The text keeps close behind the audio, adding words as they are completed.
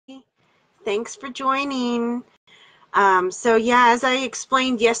Thanks for joining. So yeah, as I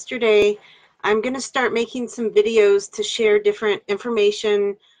explained yesterday, I'm going to start making some videos to share different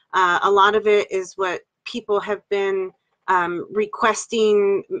information. A lot of it is what people have been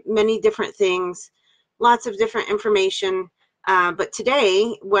requesting, many different things, lots of different information. But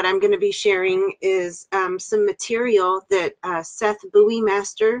today, what I'm going to be sharing is some material that Seth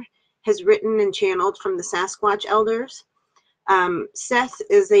Buoymaster has written and channeled from the Sasquatch Elders. Seth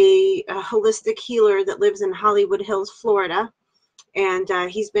is a holistic healer that lives in Hollywood Hills, Florida, and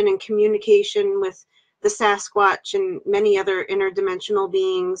he's been in communication with the Sasquatch and many other interdimensional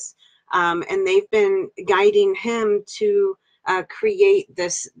beings, and they've been guiding him to create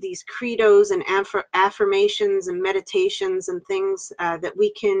these credos and affirmations and meditations and things that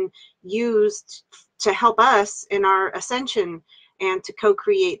we can use to help us in our ascension and to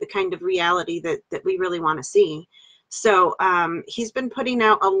co-create the kind of reality that we really want to see. So he's been putting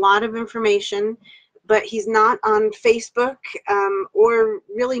out a lot of information, but he's not on Facebook or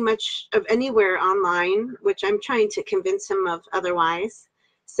really much of anywhere online, which I'm trying to convince him of otherwise.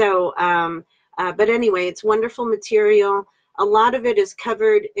 So, but anyway, it's wonderful material. A lot of it is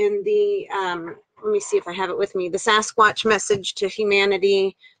covered in the, let me see if I have it with me, the Sasquatch Message to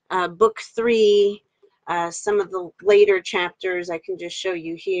Humanity, Book 3, some of the later chapters I can just show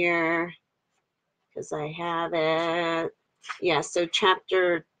you here, because I have it. Yeah, so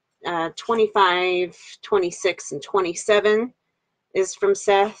chapter 25, 26, and 27 is from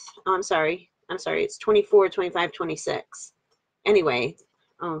Seth. Oh, I'm sorry, it's 24, 25, 26. Anyway,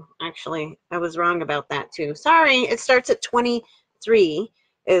 oh, actually, I was wrong about that too. Sorry, it starts at 23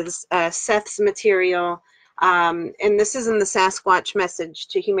 is Seth's material. And this is in the Sasquatch Message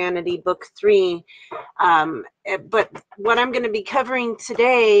to Humanity, Book 3. But what I'm going to be covering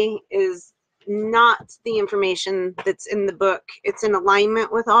today is not the information that's in the book. It's in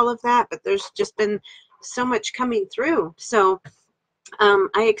alignment with all of that, but there's just been so much coming through. So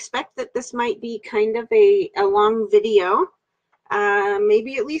I expect that this might be kind of a long video,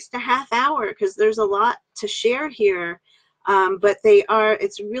 maybe at least a half hour, because there's a lot to share here. But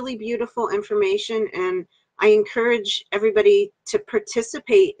it's really beautiful information, and I encourage everybody to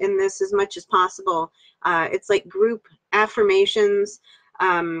participate in this as much as possible. It's like group affirmations.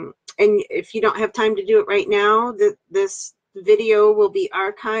 And if you don't have time to do it right now, this video will be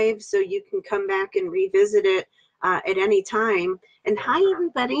archived, so you can come back and revisit it at any time. And hi,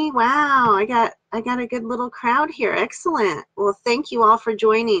 everybody. Wow, I got a good little crowd here. Excellent. Well, thank you all for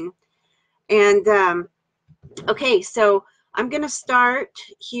joining. And okay, so I'm going to start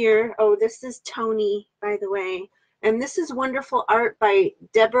here. Oh, this is Tony, by the way. And this is wonderful art by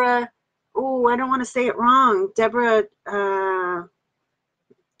Deborah. Oh, I don't want to say it wrong. Deborah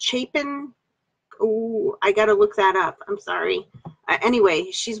Chapin. Oh, I got to look that up. I'm sorry.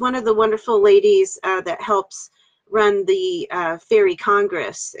 Anyway, she's one of the wonderful ladies that helps run the Fairy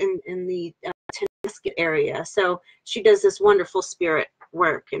Congress in the Connecticut area. So she does this wonderful spirit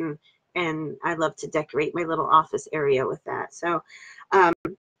work, and I love to decorate my little office area with that. So,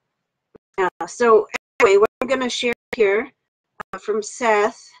 so anyway, what I'm going to share here from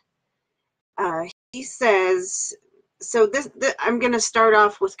Seth, he says, so I'm going to start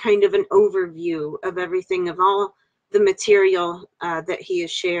off with kind of an overview of everything, of all the material that he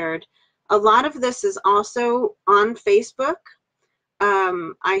has shared. A lot of this is also on Facebook.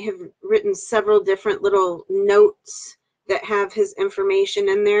 I have written several different little notes that have his information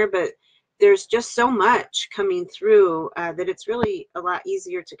in there, but there's just so much coming through that it's really a lot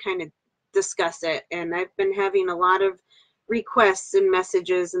easier to kind of discuss it. And I've been having a lot of requests and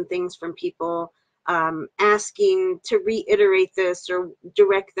messages and things from people asking to reiterate this or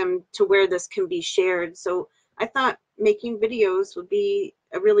direct them to where this can be shared. So I thought making videos would be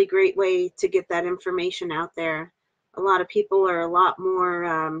a really great way to get that information out there. A lot of people are a lot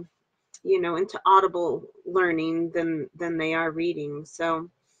more, you know, into audible learning than they are reading. So,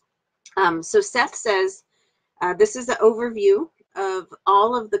 so Seth says, this is an overview of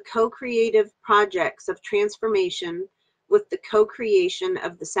all of the co-creative projects of transformation with the co-creation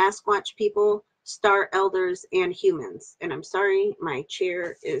of the Sasquatch people, Star Elders, and humans. And I'm sorry, my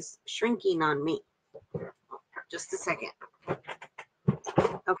chair is shrinking on me. Just a second.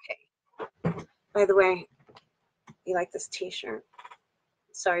 Okay. By the way, you like this t-shirt?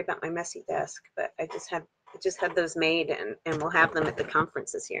 Sorry about my messy desk, but I just had those made, and we'll have them at the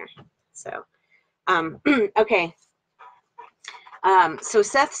conferences here. So, okay. So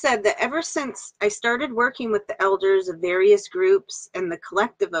Seth said that ever since I started working with the elders of various groups and the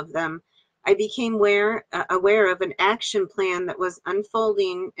collective of them, I became aware of an action plan that was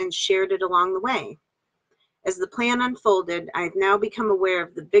unfolding and shared it along the way. As the plan unfolded, I've now become aware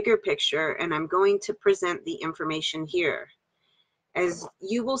of the bigger picture, and I'm going to present the information here. As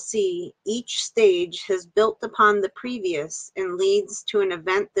you will see, each stage has built upon the previous and leads to an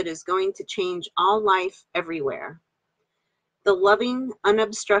event that is going to change all life everywhere. The loving,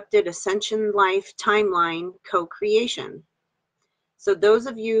 unobstructed ascension life timeline co-creation. So those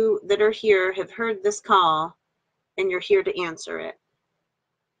of you that are here have heard this call, and you're here to answer it.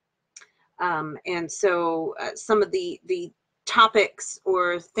 And so some of the topics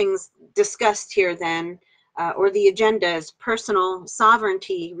or things discussed here then, or the agenda is personal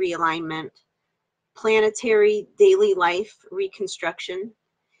sovereignty realignment, planetary daily life reconstruction,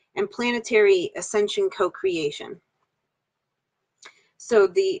 and planetary ascension co-creation. So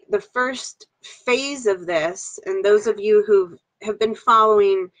the first phase of this, and those of you who have been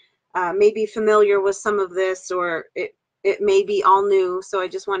following may be familiar with some of this, or it may be all new. So I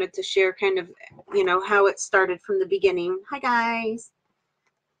just wanted to share kind of, you know, how it started from the beginning. Hi guys.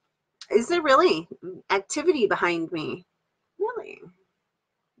 Is there really activity behind me? Really?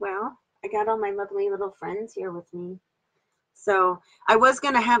 Well, I got all my lovely little friends here with me. So I was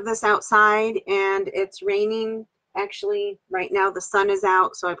going to have this outside, and it's raining. Actually, right now the sun is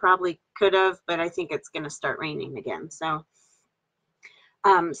out, so I probably could have, but I think it's going to start raining again. So,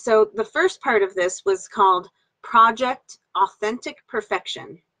 so the first part of this was called Project Authentic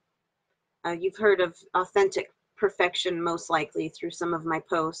Perfection. You've heard of authentic perfection most likely through some of my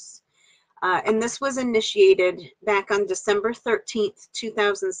posts. And this was initiated back on December 13th,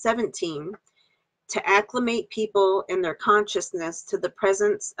 2017, to acclimate people in their consciousness to the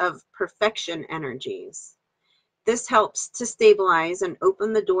presence of perfection energies. This helps to stabilize and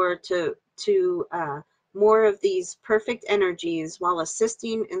open the door to more of these perfect energies, while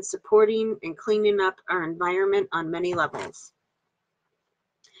assisting in supporting and cleaning up our environment on many levels.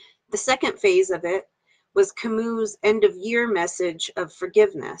 The second phase of it was Camus' end of year message of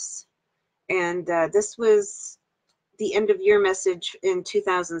forgiveness. And this was the end of year message in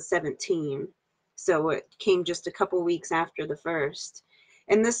 2017. So it came just a couple weeks after the first.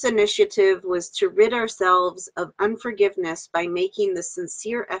 And this initiative was to rid ourselves of unforgiveness by making the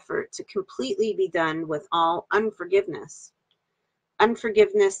sincere effort to completely be done with all unforgiveness.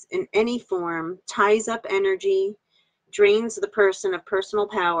 Unforgiveness in any form ties up energy, drains the person of personal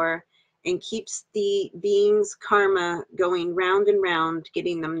power, and keeps the being's karma going round and round,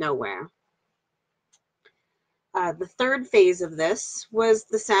 getting them nowhere. The third phase of this was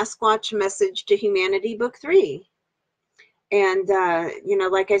the Sasquatch Message to Humanity, Book 3. And, you know,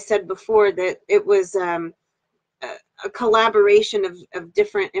 like I said before, that it was a collaboration of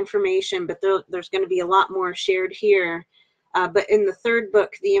different information, but there's going to be a lot more shared here. But in the third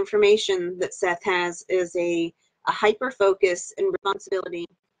book, the information that Seth has is a hyper-focus and responsibility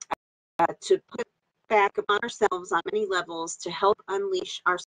to put back upon ourselves on many levels to help unleash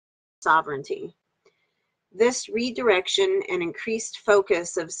our sovereignty. This redirection and increased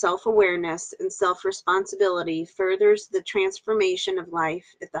focus of self-awareness and self-responsibility furthers the transformation of life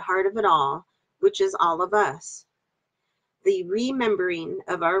at the heart of it all, which is all of us. The remembering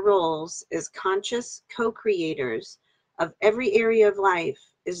of our roles as conscious co-creators of every area of life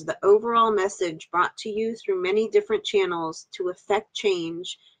is the overall message brought to you through many different channels to effect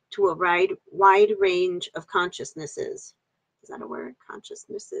change to a wide range of consciousnesses. Is that a word?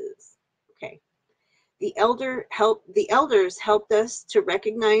 Consciousnesses. Okay. The elders helped us to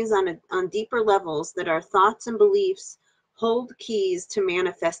recognize on deeper levels that our thoughts and beliefs hold keys to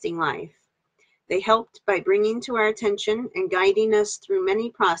manifesting life. They helped by bringing to our attention and guiding us through many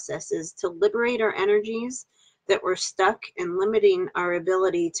processes to liberate our energies that were stuck and limiting our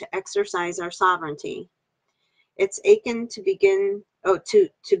ability to exercise our sovereignty. It's akin to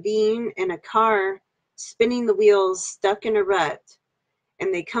being in a car, spinning the wheels, stuck in a rut,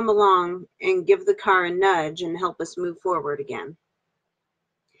 and they come along and give the car a nudge and help us move forward again.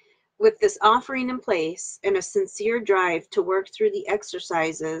 With this offering in place and a sincere drive to work through the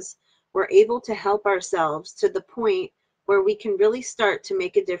exercises, we're able to help ourselves to the point where we can really start to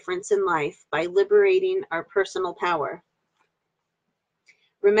make a difference in life by liberating our personal power.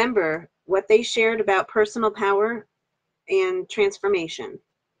 Remember what they shared about personal power and transformation,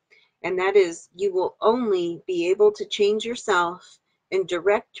 and that is you will only be able to change yourself in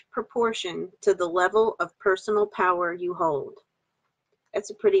direct proportion to the level of personal power you hold.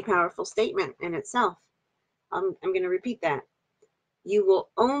 That's a pretty powerful statement in itself. I'm going to repeat that. You will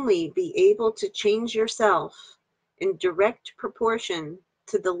only be able to change yourself in direct proportion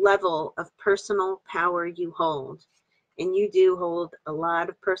to the level of personal power you hold. And you do hold a lot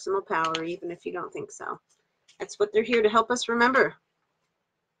of personal power, even if you don't think so. That's what they're here to help us remember.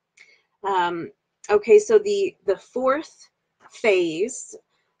 Okay, so the fourth phase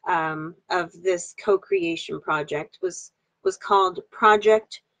of this co-creation project was called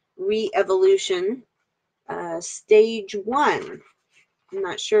Project Re-Evolution, Stage 1. I'm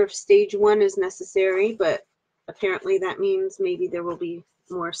not sure if Stage 1 is necessary, but apparently that means maybe there will be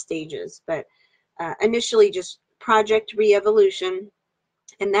more stages. But initially just Project Re-Evolution,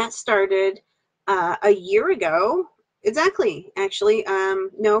 and that started a year ago. Exactly, actually,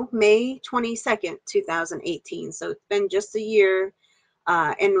 no, May 22nd, 2018. So it's been just a year,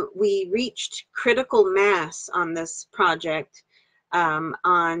 and we reached critical mass on this project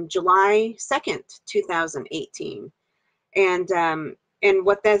on July 2nd, 2018. And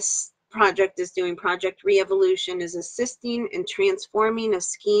what this project is doing, Project Re-Evolution, is assisting in transforming a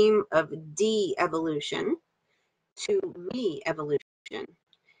scheme of de-evolution to re-evolution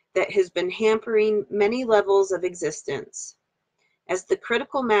that has been hampering many levels of existence. As the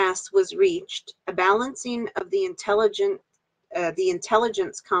critical mass was reached, a balancing of the intelligence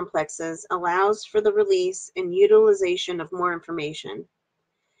complexes allows for the release and utilization of more information.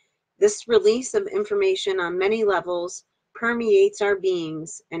 This release of information on many levels permeates our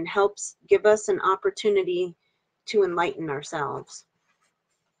beings and helps give us an opportunity to enlighten ourselves.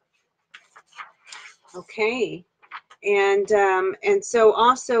 Okay. And so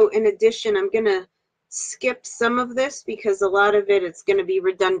also, in addition, I'm going to skip some of this because a lot of it's going to be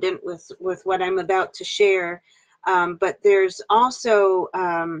redundant with what I'm about to share. But there's also,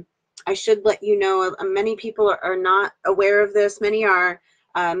 I should let you know, many people are not aware of this, many are,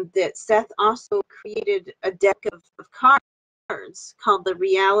 that Seth also created a deck of cards called the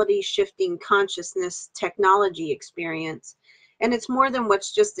Reality Shifting Consciousness Technology Experience. And it's more than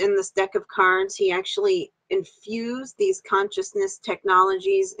what's just in this deck of cards. He actually infused these consciousness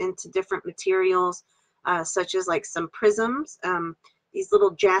technologies into different materials, such as like some prisms, these little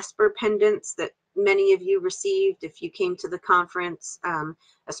jasper pendants that many of you received if you came to the conference,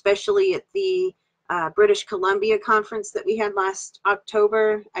 especially at the British Columbia conference that we had last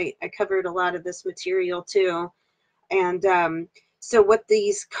October. I covered a lot of this material too. And so what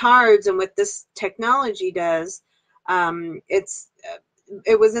these cards and what this technology does,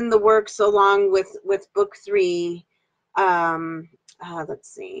 it was in the works along with book 3. Let's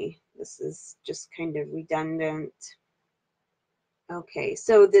see, this is just kind of redundant. Okay,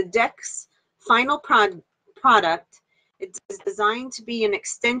 so the deck's final product, it's designed to be an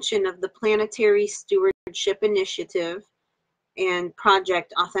extension of the Planetary Stewardship Initiative and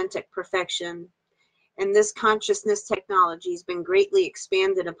Project Authentic Perfection. And this consciousness technology has been greatly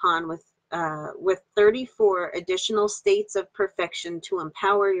expanded upon with 34 additional states of perfection to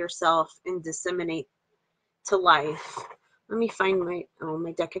empower yourself and disseminate to life. Let me find my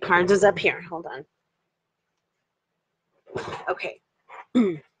deck of cards is up here. Hold on. Okay.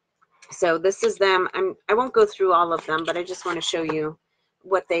 So this is them. I won't go through all of them, but I just want to show you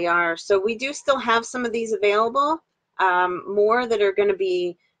what they are. So we do still have some of these available, more that are going to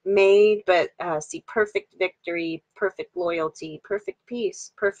be made, but see, perfect victory, perfect loyalty, perfect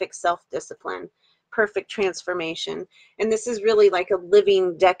peace, perfect self-discipline, perfect transformation. And this is really like a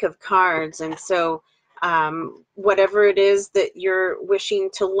living deck of cards. And so whatever it is that you're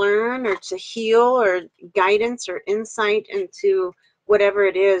wishing to learn or to heal, or guidance or insight into whatever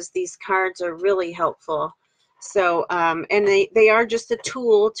it is, these cards are really helpful. So and they are just a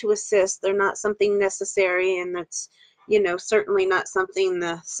tool to assist. They're not something necessary, and that's, you know, certainly not something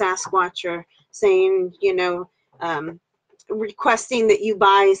the Sasquatch are saying, you know, requesting that you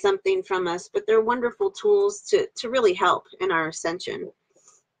buy something from us, but they're wonderful tools to really help in our ascension.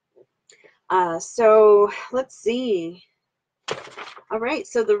 So let's see. All right,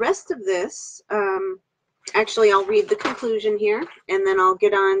 so the rest of this, actually I'll read the conclusion here, and then I'll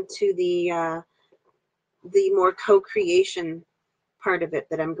get on to the more co-creation part of it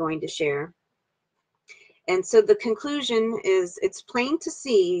that I'm going to share. And so the conclusion is, it's plain to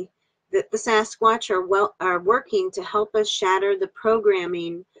see that the Sasquatch are working to help us shatter the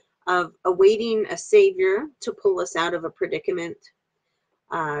programming of awaiting a savior to pull us out of a predicament,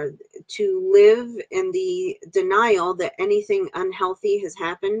 to live in the denial that anything unhealthy has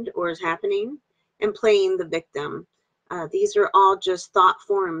happened or is happening, and playing the victim. These are all just thought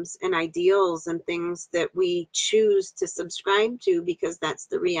forms and ideals and things that we choose to subscribe to because that's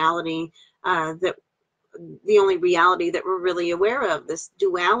the reality, the only reality that we're really aware of, this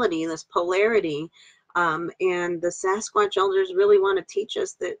duality, this polarity. And the Sasquatch Elders really want to teach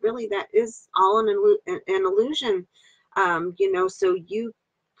us that really that is all an illusion. You know, so you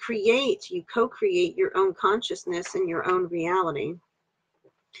co-create your own consciousness and your own reality.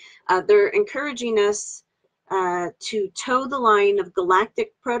 They're encouraging us to toe the line of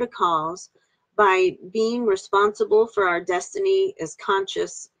galactic protocols by being responsible for our destiny as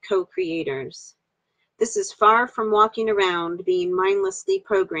conscious co-creators. This is far from walking around being mindlessly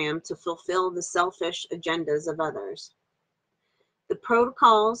programmed to fulfill the selfish agendas of others. The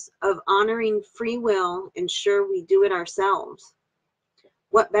protocols of honoring free will ensure we do it ourselves.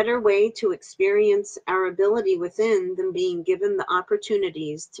 What better way to experience our ability within than being given the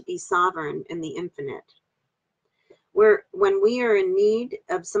opportunities to be sovereign in the infinite? When we are in need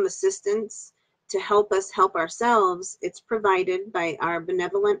of some assistance to help us help ourselves, it's provided by our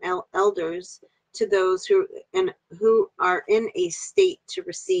benevolent elders to those who are in a state to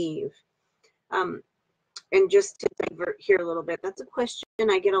receive. And just to divert here a little bit, that's a question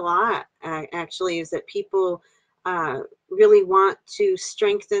I get a lot, actually, is that people really want to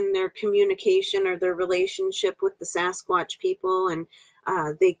strengthen their communication or their relationship with the Sasquatch people, and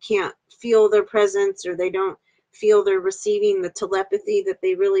they can't feel their presence, or they don't feel they're receiving the telepathy that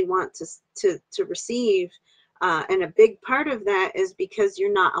they really want to receive. And a big part of that is because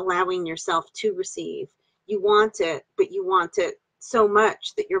you're not allowing yourself to receive. You want it, but you want it so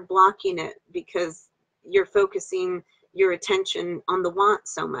much that you're blocking it because you're focusing your attention on the want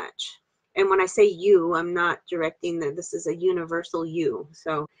so much. And when I say you, I'm not directing that this is a universal you.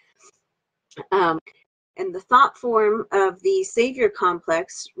 So, and the thought form of the savior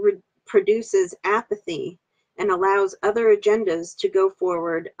complex produces apathy and allows other agendas to go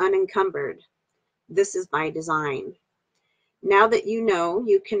forward unencumbered. This is by design. Now that you know,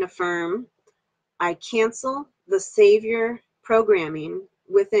 you can affirm, I cancel the savior programming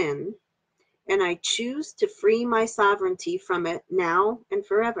within, and I choose to free my sovereignty from it now and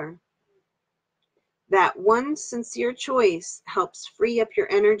forever. That one sincere choice helps free up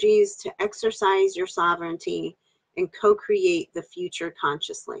your energies to exercise your sovereignty and co-create the future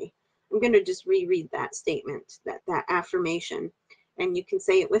consciously. I'm going to just reread that statement, that affirmation, and you can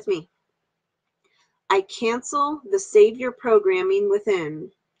say it with me. I cancel the savior programming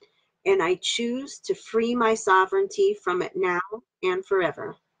within, and I choose to free my sovereignty from it now and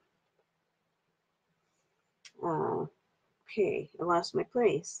forever. Okay, I lost my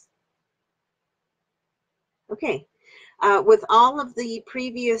place. Okay, with all of the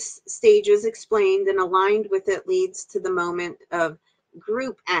previous stages explained and aligned with it leads to the moment of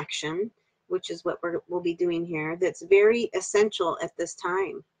group action, which is what we'll be doing here, that's very essential at this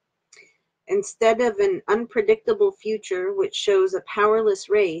time. Instead of an unpredictable future which shows a powerless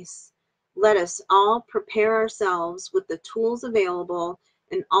race, let us all prepare ourselves with the tools available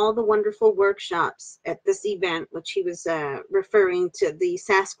and all the wonderful workshops at this event, which he was referring to the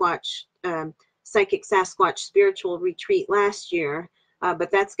Sasquatch, Psychic Sasquatch Spiritual Retreat last year.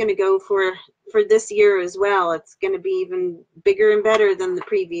 But that's going to go for this year as well. It's going to be even bigger and better than the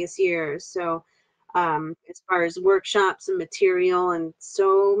previous years. So as far as workshops and material, and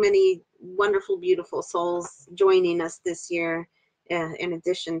so many wonderful, beautiful souls joining us this year in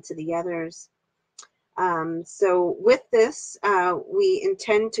addition to the others. So with this, we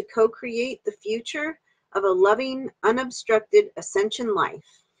intend to co-create the future of a loving, unobstructed ascension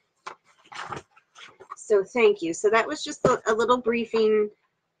life. So thank you. So that was just a little briefing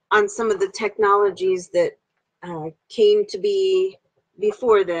on some of the technologies that came to be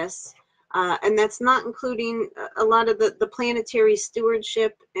before this. And that's not including a lot of the planetary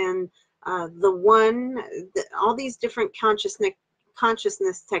stewardship and all these different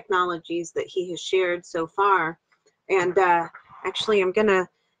consciousness technologies that he has shared so far. And actually,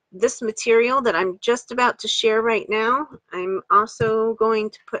 this material that I'm just about to share right now, I'm also going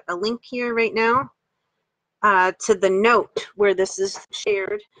to put a link here right now to the note where this is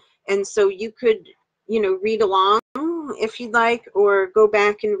shared. And so you could, read along if you'd like, or go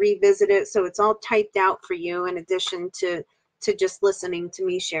back and revisit it. So it's all typed out for you in addition to just listening to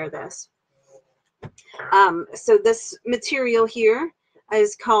me share this. So this material here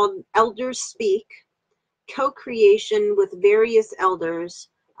is called Elders Speak, Co-Creation with Various Elders,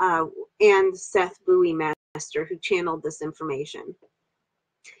 and Seth Buoymaster, who channeled this information.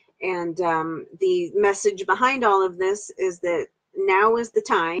 And the message behind all of this is that now is the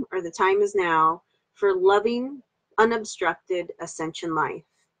time, or the time is now, for loving, unobstructed ascension life.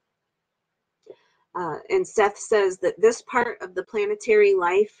 And Seth says that this part of the planetary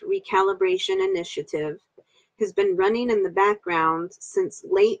life recalibration initiative has been running in the background since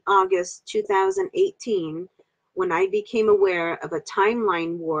late August 2018, when I became aware of a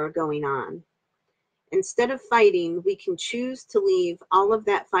timeline war going on. Instead of fighting, we can choose to leave all of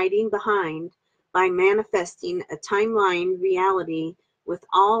that fighting behind by manifesting a timeline reality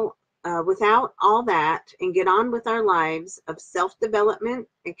without all that, and get on with our lives of self-development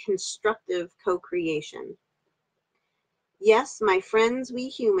and constructive co-creation. Yes, my friends, we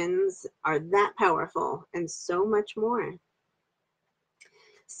humans are that powerful and so much more.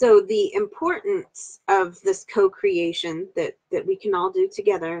 So the importance of this co-creation that we can all do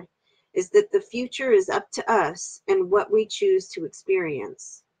together is that the future is up to us and what we choose to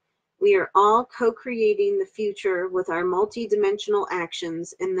experience. We are all co-creating the future with our multidimensional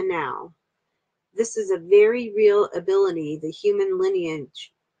actions in the now. This is a very real ability the human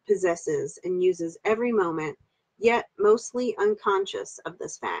lineage possesses and uses every moment, yet mostly unconscious of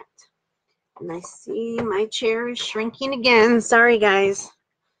this fact. And I see my chair is shrinking again. Sorry, guys.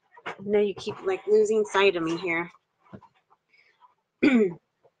 I know you keep like losing sight of me here.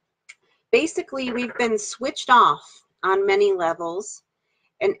 Basically, we've been switched off on many levels.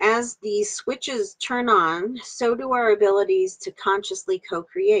 And as these switches turn on, so do our abilities to consciously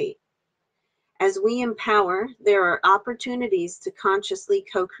co-create. As we empower, there are opportunities to consciously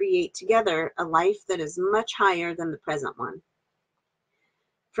co-create together a life that is much higher than the present one.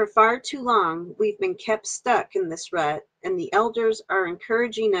 For far too long, we've been kept stuck in this rut, and the elders are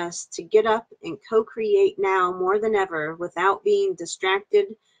encouraging us to get up and co-create now more than ever without being distracted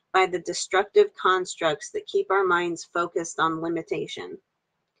by the destructive constructs that keep our minds focused on limitation.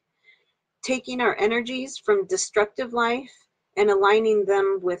 Taking our energies from destructive life and aligning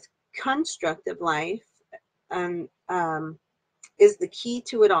them with constructive life is the key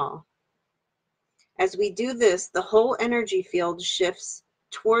to it all. As we do this, the whole energy field shifts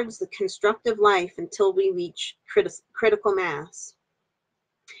towards the constructive life until we reach critical mass.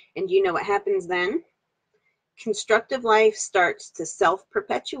 And you know what happens then? Constructive life starts to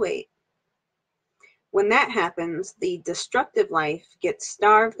self-perpetuate. When that happens, the destructive life gets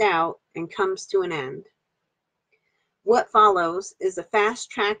starved out and comes to an end. What follows is a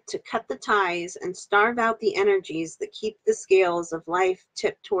fast track to cut the ties and starve out the energies that keep the scales of life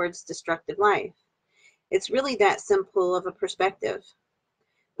tipped towards destructive life. It's really that simple of a perspective.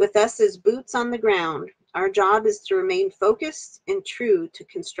 With us as boots on the ground, our job is to remain focused and true to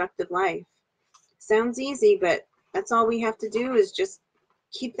constructive life. Sounds easy, but that's all we have to do is just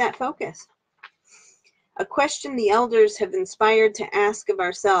keep that focus. A question the elders have inspired to ask of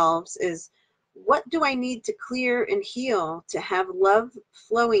ourselves is, what do I need to clear and heal to have love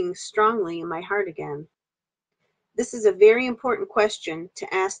flowing strongly in my heart again? This is a very important question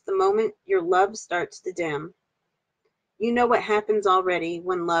to ask the moment your love starts to dim. You know what happens already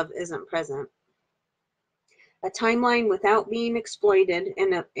when love isn't present. A timeline without being exploited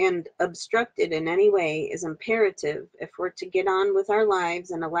and obstructed in any way is imperative if we're to get on with our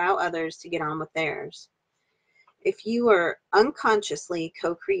lives and allow others to get on with theirs. If you are unconsciously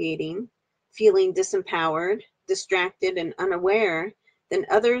co-creating, feeling disempowered, distracted, and unaware, then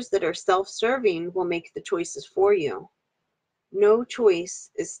others that are self-serving will make the choices for you. No choice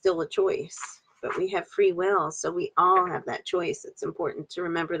is still a choice, but we have free will, so we all have that choice. It's important to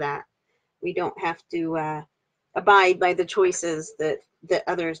remember that. We don't have to abide by the choices that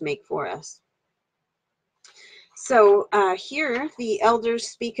others make for us. So here the elders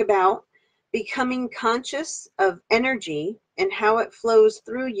speak about becoming conscious of energy and how it flows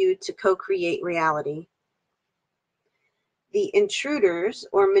through you to co-create reality. The intruders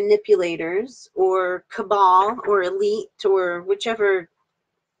or manipulators or cabal or elite or whichever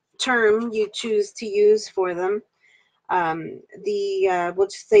term you choose to use for them, we'll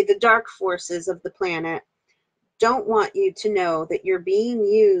just say the dark forces of the planet don't want you to know that you're being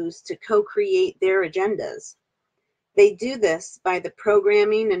used to co-create their agendas. They do this by the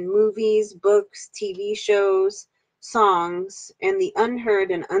programming in movies, books, TV shows, songs, and the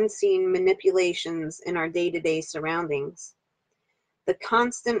unheard and unseen manipulations in our day-to-day surroundings. The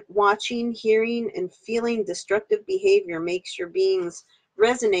constant watching, hearing, and feeling destructive behavior makes your beings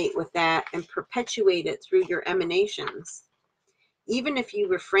resonate with that and perpetuate it through your emanations. Even if you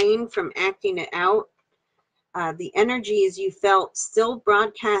refrain from acting it out, the energies you felt still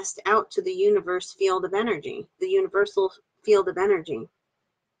broadcast out to the universal field of energy.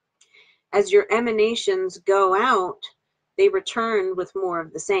 As your emanations go out, they return with more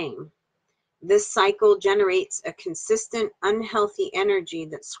of the same. This cycle generates a consistent, unhealthy energy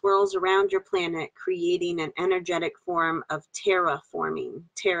that swirls around your planet, creating an energetic form of terraforming,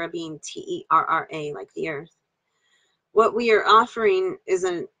 terra being T-E-R-R-A, like the earth. What we are offering is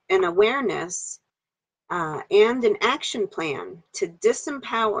an awareness and an action plan to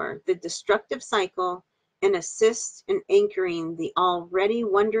disempower the destructive cycle and assist in anchoring the already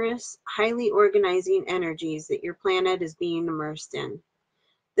wondrous, highly organizing energies that your planet is being immersed in.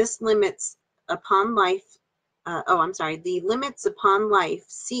 The limits upon life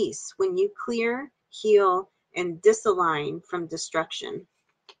cease when you clear, heal, and disalign from destruction.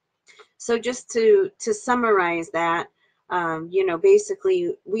 So just to summarize that, You know,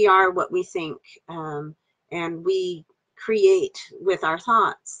 basically, we are what we think, and we create with our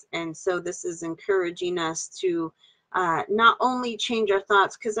thoughts. And so this is encouraging us to not only change our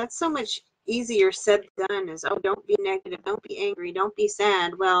thoughts, because that's so much easier said than done, is, oh, don't be negative, don't be angry, don't be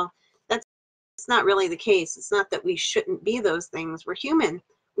sad. Well, that's not really the case. It's not that we shouldn't be those things. We're human.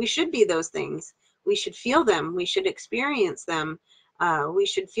 We should be those things. We should feel them. We should experience them. We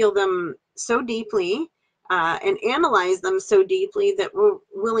should feel them so deeply and analyze them so deeply that we're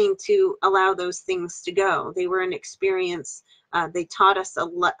willing to allow those things to go. They were an experience. They taught us a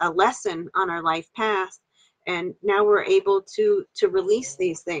lesson on our life path, and now we're able to release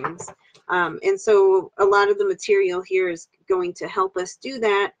these things. And so a lot of the material here is going to help us do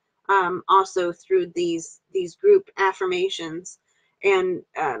that, also through these group affirmations. And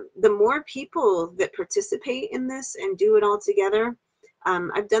the more people that participate in this and do it all together,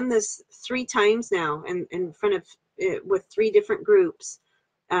 I've done this 3 times now in front of with 3 different groups,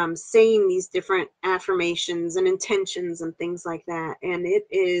 saying these different affirmations and intentions and things like that. And it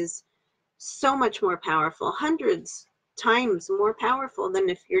is so much more powerful, hundreds times more powerful than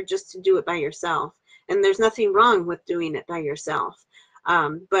if you're just to do it by yourself. And there's nothing wrong with doing it by yourself.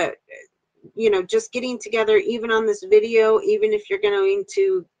 But you know, just getting together, even on this video, even if you're going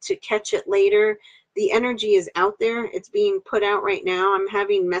to catch it later, the energy is out there. It's being put out right now. I'm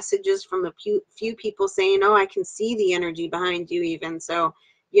having messages from a few people saying, oh, I can see the energy behind you even. So,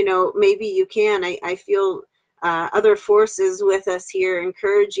 you know, maybe you can. I feel other forces with us here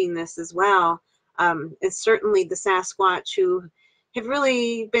encouraging this as well. It's certainly the Sasquatch who have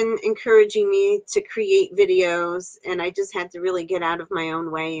really been encouraging me to create videos, and I just had to really get out of my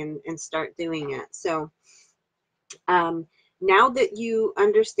own way and start doing it. So now that you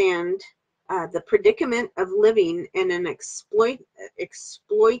understand the predicament of living in an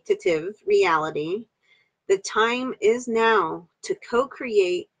exploitative reality, the time is now to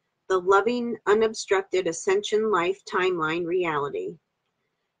co-create the loving, unobstructed ascension life timeline reality.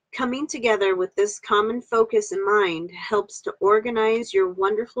 Coming together with this common focus in mind helps to organize your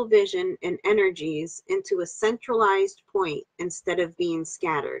wonderful vision and energies into a centralized point instead of being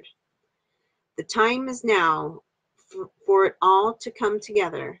scattered. The time is now for it all to come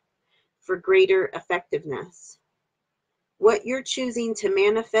together for greater effectiveness. What you're choosing to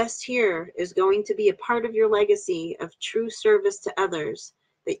manifest here is going to be a part of your legacy of true service to others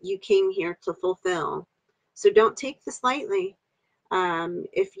that you came here to fulfill. So don't take this lightly.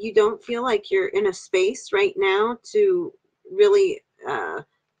 If you don't feel like you're in a space right now to really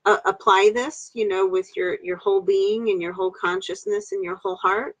apply this, you know, with your whole being and your whole consciousness and your whole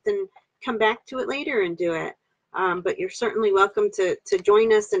heart, then come back to it later and do it. But you're certainly welcome to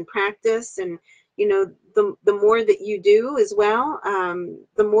join us and practice. And, you know, the more that you do as well,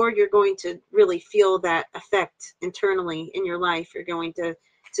 the more you're going to really feel that effect internally in your life. You're going to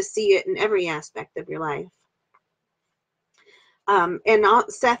see it in every aspect of your life. And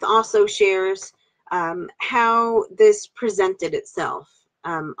Seth also shares how this presented itself,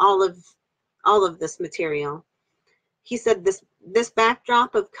 all of this material. He said this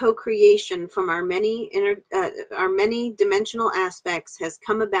backdrop of co-creation from our many dimensional aspects has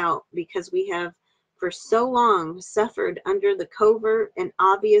come about because we have for so long suffered under the covert and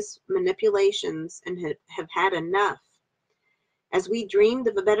obvious manipulations and have had enough. As we dreamed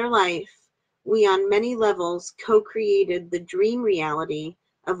of a better life, we on many levels co-created the dream reality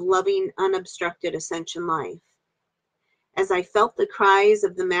of loving, unobstructed ascension life. As I felt the cries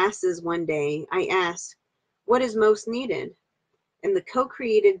of the masses one day, I asked, what is most needed? And the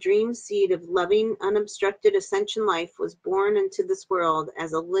co-created dream seed of loving, unobstructed ascension life was born into this world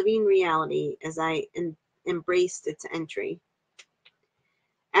as a living reality as I embraced its entry.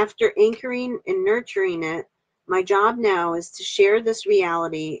 After anchoring and nurturing it, my job now is to share this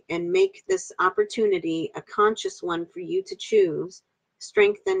reality and make this opportunity a conscious one for you to choose,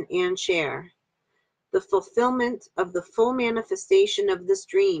 strengthen, and share. The fulfillment of the full manifestation of this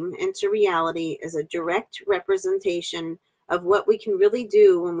dream into reality is a direct representation of what we can really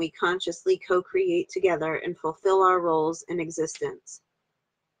do when we consciously co-create together and fulfill our roles in existence.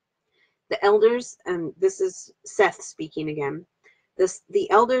 The elders, and this is Seth speaking again, the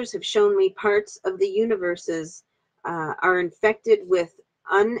elders have shown me parts of the universes are infected with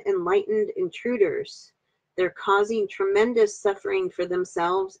unenlightened intruders. They're causing tremendous suffering for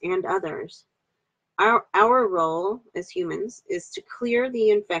themselves and others. Our role as humans is to clear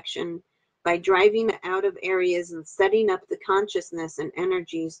the infection by driving it out of areas and setting up the consciousness and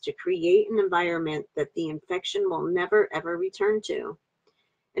energies to create an environment that the infection will never ever return to.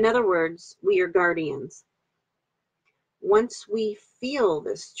 In other words, we are guardians. Once we feel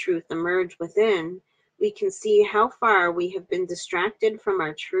this truth emerge within, we can see how far we have been distracted from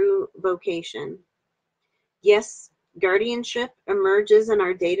our true vocation. Yes, guardianship emerges in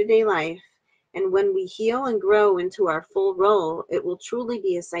our day-to-day life, and when we heal and grow into our full role, it will truly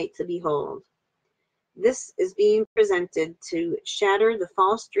be a sight to behold. This is being presented to shatter the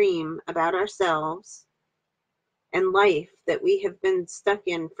false dream about ourselves and life that we have been stuck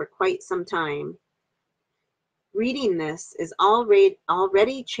in for quite some time. Reading this is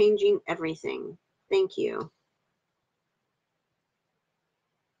already changing everything. Thank you.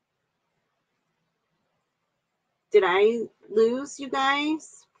 Did I lose you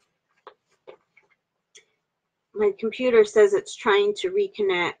guys? My computer says it's trying to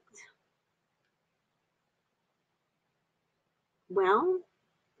reconnect. Well,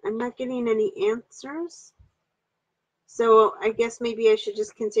 I'm not getting any answers. So I guess maybe I should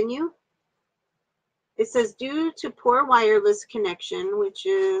just continue. It says, due to poor wireless connection, which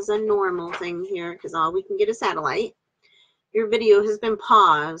is a normal thing here because all we can get is satellite, your video has been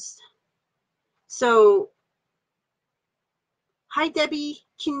paused. So, hi Debbie,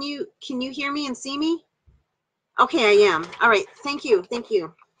 can you hear me and see me? Okay, I am. All right, thank you.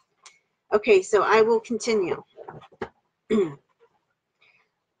 Okay, so I will continue.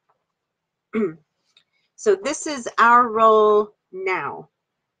 So this is our role now.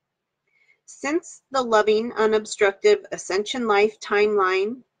 Since the loving, unobstructed ascension life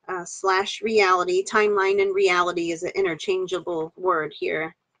timeline / reality, timeline and reality is an interchangeable word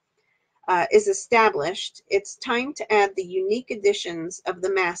here, is established, it's time to add the unique additions of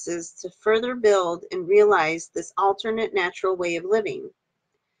the masses to further build and realize this alternate natural way of living.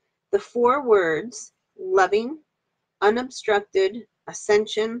 The 4 words, loving, unobstructed,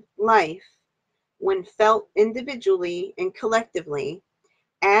 ascension, life, when felt individually and collectively,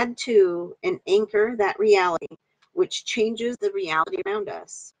 add to and anchor that reality, which changes the reality around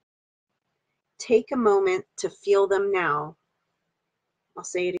us. Take a moment to feel them now. I'll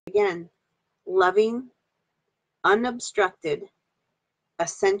say it again. Loving, unobstructed,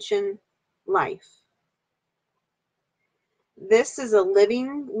 ascension, life. This is a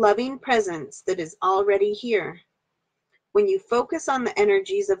living, loving presence that is already here. When you focus on the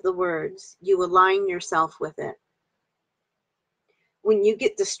energies of the words, you align yourself with it. When you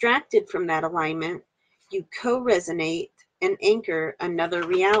get distracted from that alignment, you co-resonate and anchor another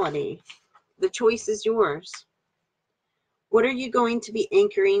reality. The choice is yours. What are you going to be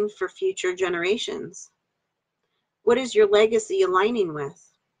anchoring for future generations? What is your legacy aligning with?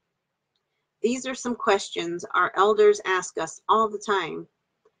 These are some questions our elders ask us all the time.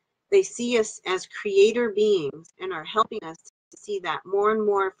 They see us as creator beings and are helping us to see that more and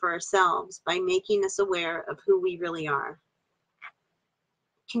more for ourselves by making us aware of who we really are.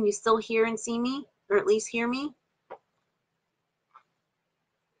 Can you still hear and see me, or at least hear me?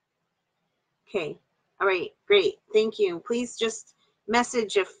 Okay. All right, great. Thank you. Please just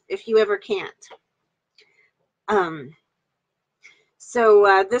message if you ever can't.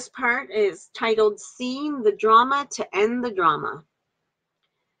 So this part is titled Seeing the Drama to End the Drama.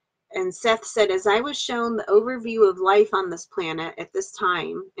 And Seth said, as I was shown the overview of life on this planet at this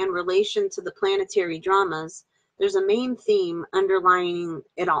time in relation to the planetary dramas, there's a main theme underlying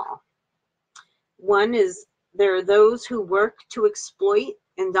it all. One is there are those who work to exploit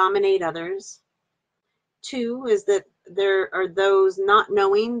and dominate others. 2 is that there are those not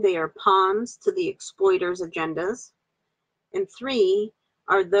knowing they are pawns to the exploiters' agendas. And 3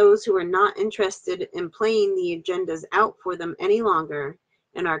 are those who are not interested in playing the agendas out for them any longer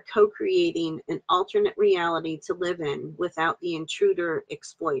and are co-creating an alternate reality to live in without the intruder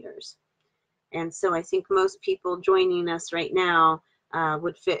exploiters. And so I think most people joining us right now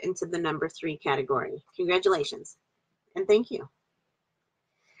would fit into the number 3 category. Congratulations and thank you.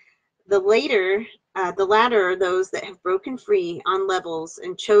 The latter are those that have broken free on levels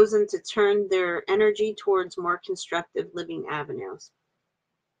and chosen to turn their energy towards more constructive living avenues.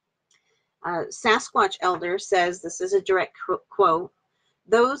 Sasquatch Elder says, this is a direct quote,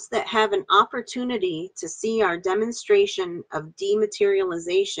 those that have an opportunity to see our demonstration of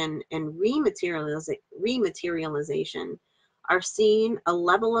dematerialization and rematerialization are seeing a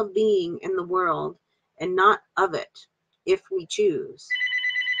level of being in the world and not of it, if we choose.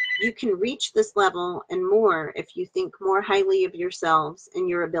 You can reach this level and more if you think more highly of yourselves and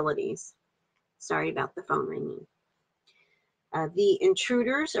your abilities. Sorry about the phone ringing. The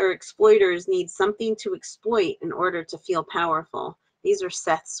intruders or exploiters need something to exploit in order to feel powerful. These are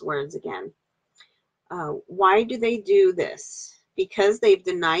Seth's words again. Why do they do this? Because they've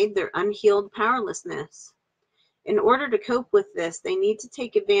denied their unhealed powerlessness. In order to cope with this, they need to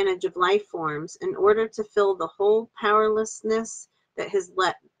take advantage of life forms in order to fill the whole powerlessness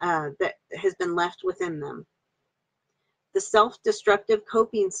that has been left within them. The self-destructive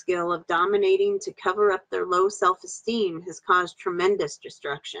coping skill of dominating to cover up their low self-esteem has caused tremendous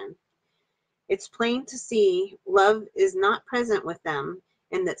destruction. It's plain to see love is not present with them,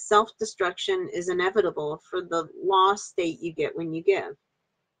 and that self-destruction is inevitable for the lost state you get when you give.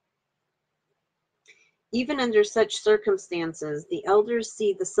 Even under such circumstances, the elders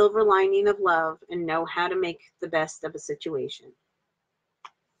see the silver lining of love and know how to make the best of a situation.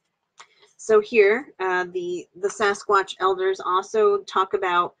 So here, the Sasquatch Elders also talk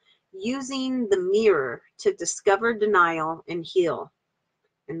about using the mirror to discover denial and heal.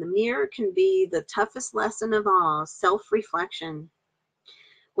 And the mirror can be the toughest lesson of all, self-reflection.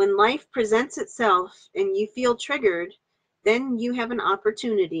 When life presents itself and you feel triggered, then you have an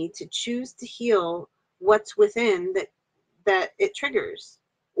opportunity to choose to heal what's within that it triggers,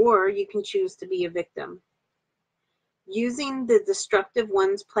 or you can choose to be a victim. Using the destructive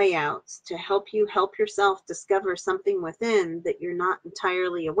one's playouts to help you help yourself discover something within that you're not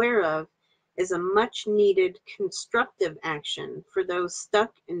entirely aware of is a much needed constructive action for those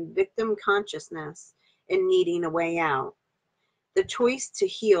stuck in victim consciousness and needing a way out. The choice to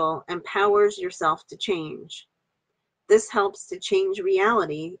heal empowers yourself to change. This helps to change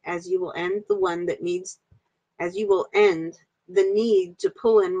reality as you will end the need to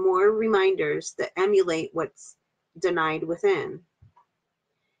pull in more reminders that emulate what's denied within.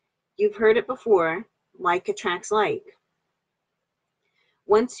 You've heard it before, like attracts like.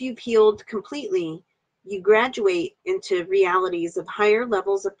 Once you've healed completely, you graduate into realities of higher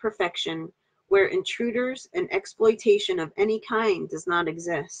levels of perfection where intruders and exploitation of any kind does not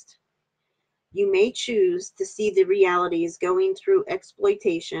exist. You may choose to see the realities going through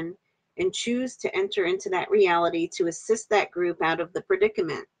exploitation and choose to enter into that reality to assist that group out of the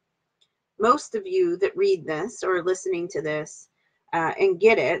predicament. Most of you that read this or are listening to this and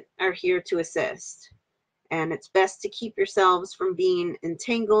get it are here to assist. And it's best to keep yourselves from being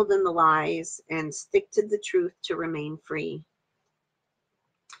entangled in the lies and stick to the truth to remain free.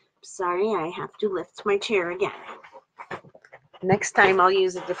 Sorry, I have to lift my chair again. Next time I'll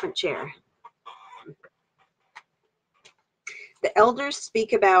use a different chair. The elders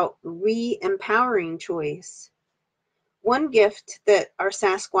speak about re-empowering choice. One gift that our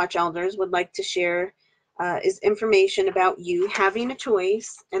Sasquatch elders would like to share is information about you having a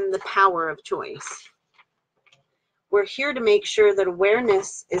choice and the power of choice. We're here to make sure that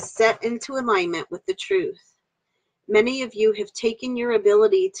awareness is set into alignment with the truth. Many of you have taken your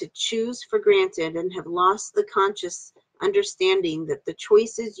ability to choose for granted and have lost the conscious understanding that the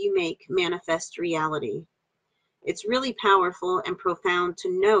choices you make manifest reality. It's really powerful and profound to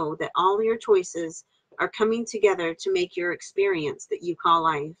know that all your choices are coming together to make your experience that you call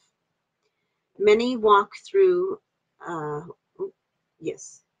life. Many walk through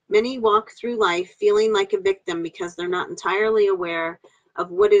life feeling like a victim because they're not entirely aware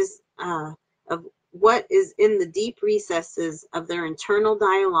of what is in the deep recesses of their internal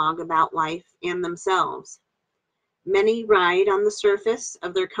dialogue about life and themselves. Many ride on the surface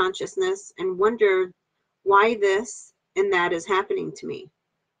of their consciousness and wonder why this and that is happening to me.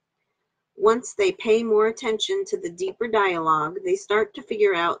 Once they pay more attention to the deeper dialogue, they start to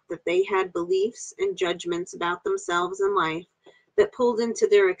figure out that they had beliefs and judgments about themselves and life that pulled into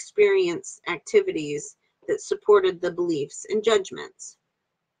their experience activities that supported the beliefs and judgments.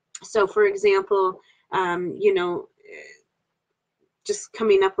 So, for example, just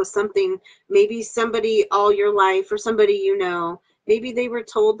coming up with something, maybe somebody all your life or somebody you know, maybe they were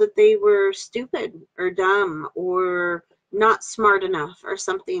told that they were stupid or dumb or not smart enough or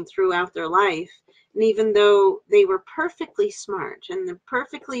something throughout their life. And even though they were perfectly smart and they're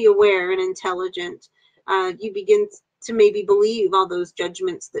perfectly aware and intelligent, you begin to maybe believe all those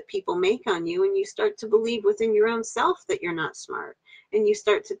judgments that people make on you, and you start to believe within your own self that you're not smart. And you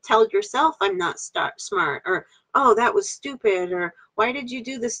start to tell yourself, I'm not smart, or, oh, that was stupid, or why did you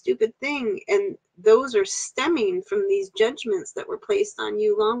do this stupid thing? And those are stemming from these judgments that were placed on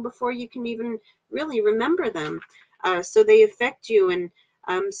you long before you can even really remember them. So they affect you.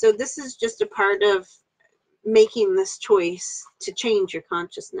 And so this is just a part of making this choice to change your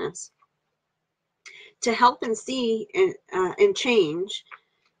consciousness. To help and see and change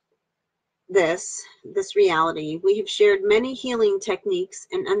this reality, we have shared many healing techniques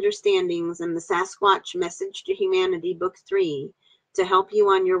and understandings in the Sasquatch Message to Humanity, Book 3, to help you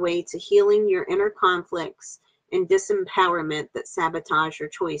on your way to healing your inner conflicts and disempowerment that sabotage your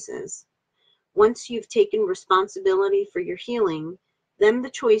choices. Once you've taken responsibility for your healing, then the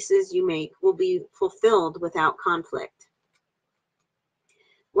choices you make will be fulfilled without conflict.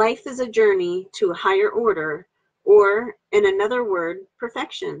 Life is a journey to a higher order or in another word,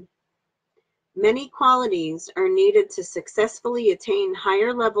 perfection. Many qualities are needed to successfully attain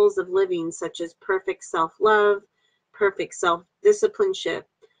higher levels of living, such as perfect self-love, perfect self-disciplineship,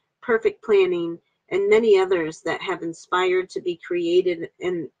 perfect planning, and many others that have inspired to be created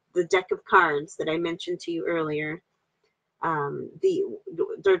in the deck of cards that I mentioned to you earlier.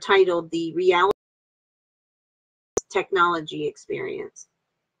 They're titled the Reality Technology Experience.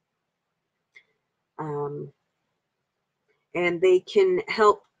 And they can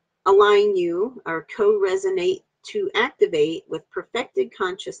help align you or co-resonate to activate with perfected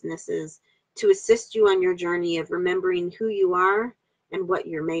consciousnesses to assist you on your journey of remembering who you are and what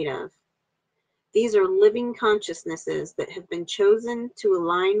you're made of. These are living consciousnesses that have been chosen to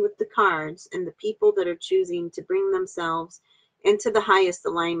align with the cards and the people that are choosing to bring themselves into the highest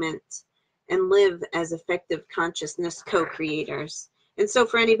alignment and live as effective consciousness co-creators. And so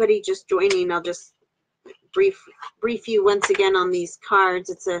for anybody just joining, I'll just brief you once again on these cards.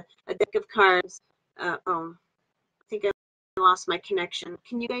 It's a deck of cards. I think I lost my connection.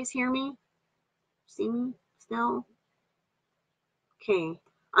 Can you guys hear me? See me still? Okay.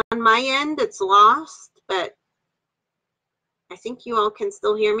 On my end, it's lost, but I think you all can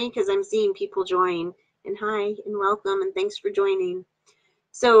still hear me because I'm seeing people join. And hi, and welcome, and thanks for joining.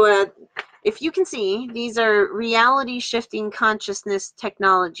 So if you can see, these are reality shifting consciousness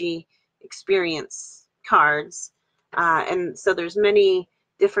technology experience cards. And so there's many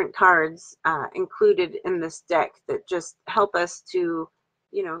different cards included in this deck that just help us to,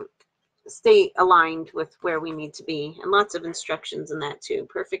 you know, stay aligned with where we need to be, and lots of instructions in that too.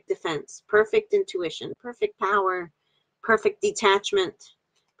 Perfect defense, perfect intuition, perfect power, perfect detachment,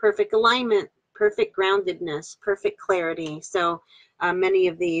 perfect alignment, perfect groundedness, perfect clarity. So many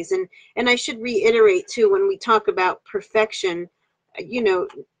of these, and I should reiterate too, when we talk about perfection, you know,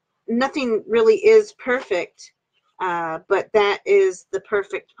 nothing really is perfect, but that is the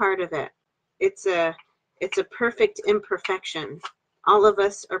perfect part of it. It's a perfect imperfection. All of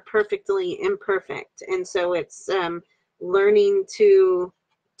us are perfectly imperfect, and so it's learning to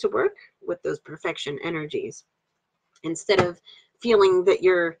work with those perfection energies instead of feeling that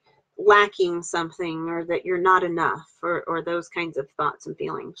you're lacking something or that you're not enough, or those kinds of thoughts and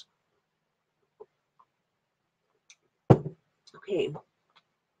feelings. Okay.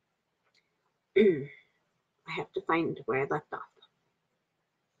 I have to find where I left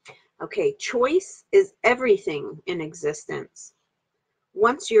off. Okay, choice is everything in existence.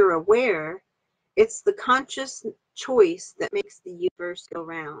 Once you're aware, it's the conscious choice that makes the universe go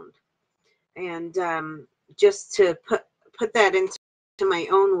round. And just to put that into my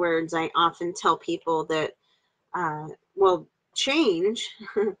own words, I often tell people that, well, change,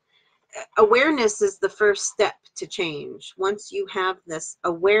 awareness is the first step to change. Once you have this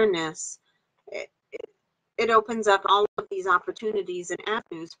awareness, it opens up all of these opportunities and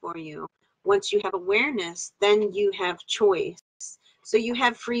avenues for you. Once you have awareness, then you have choice. So you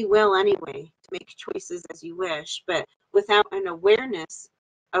have free will anyway to make choices as you wish, but without an awareness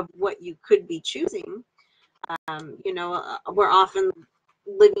of what you could be choosing, you know, we're often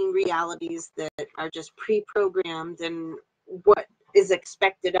living realities that are just pre-programmed and what is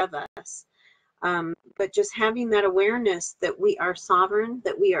expected of us. But just having that awareness that we are sovereign,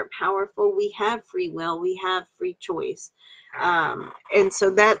 that we are powerful, we have free will, we have free choice. And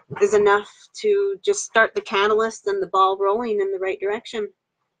so that is enough to just start the catalyst and the ball rolling in the right direction.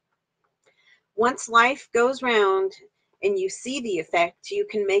 Once life goes round and you see the effect, you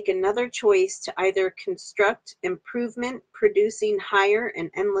can make another choice to either construct improvement, producing higher and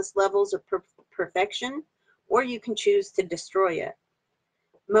endless levels of perfection, or you can choose to destroy it.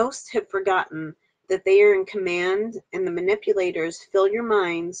 Most have forgotten that they are in command, and the manipulators fill your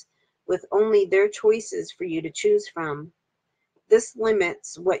minds with only their choices for you to choose from. This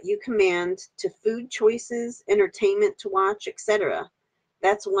limits what you command to food choices, entertainment to watch, etc.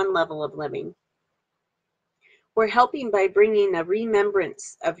 That's one level of living. We're helping by bringing a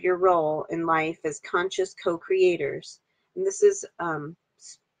remembrance of your role in life as conscious co-creators. And this is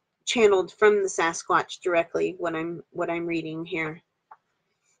channeled from the Sasquatch directly, what I'm reading here.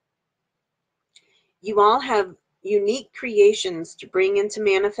 You all have unique creations to bring into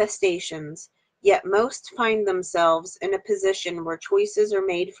manifestations, yet most find themselves in a position where choices are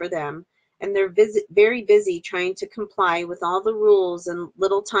made for them, and they're very busy trying to comply with all the rules, and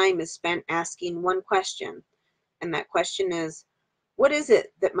little time is spent asking one question. And that question is, what is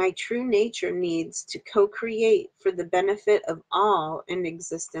it that my true nature needs to co-create for the benefit of all in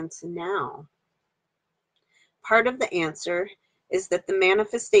existence now? Part of the answer is that the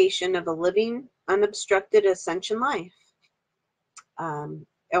manifestation of a living, unobstructed ascension life.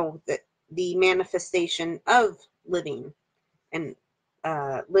 The manifestation of living and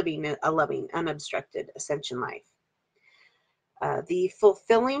living a loving, unobstructed ascension life. The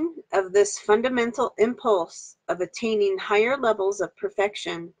fulfilling of this fundamental impulse of attaining higher levels of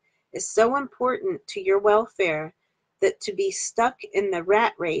perfection is so important to your welfare that to be stuck in the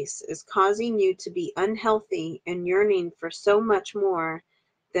rat race is causing you to be unhealthy and yearning for so much more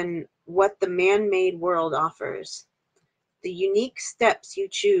than what the man-made world offers. The unique steps you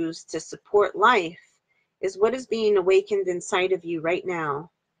choose to support life is what is being awakened inside of you right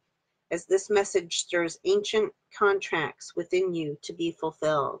now, as this message stirs ancient contracts within you to be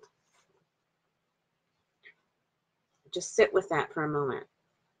fulfilled. Just sit with that for a moment.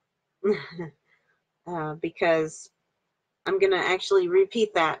 Because I'm going to actually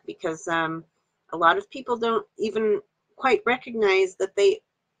repeat that, because a lot of people don't even quite recognize that they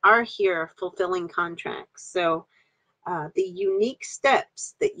are here fulfilling contracts. So the unique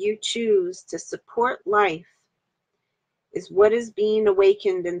steps that you choose to support life is what is being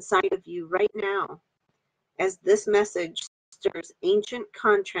awakened inside of you right now, as this message stirs ancient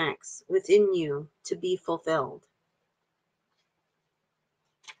contracts within you to be fulfilled.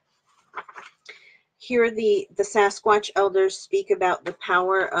 Here the Sasquatch Elders speak about the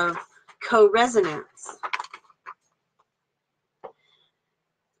power of co-resonance.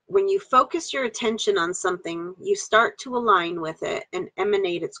 When you focus your attention on something, you start to align with it and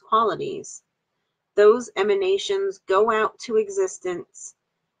emanate its qualities. Those emanations go out to existence,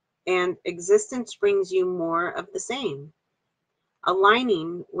 and existence brings you more of the same.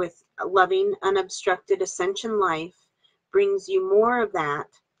 Aligning with a loving, unobstructed ascension life brings you more of that,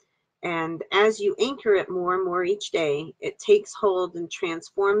 and as you anchor it more and more each day, it takes hold and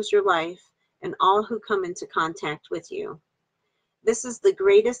transforms your life and all who come into contact with you. This is the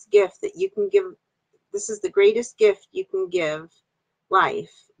greatest gift that you can give. This is the greatest gift you can give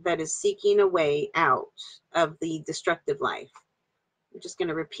life that is seeking a way out of the destructive life. I'm just going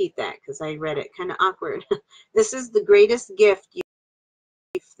to repeat that because I read it kind of awkward. This is the greatest gift you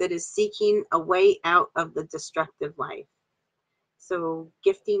give that is seeking a way out of the destructive life. So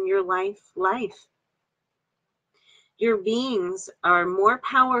gifting your life life. Your beings are more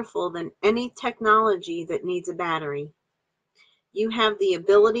powerful than any technology that needs a battery. You have the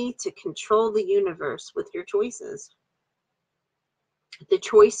ability to control the universe with your choices. The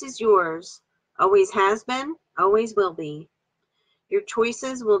choice is yours, always has been, always will be. Your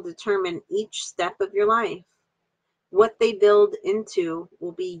choices will determine each step of your life. What they build into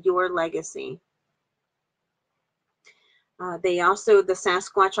will be your legacy. The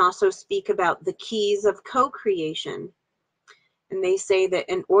Sasquatch also speak about the keys of co-creation. And they say that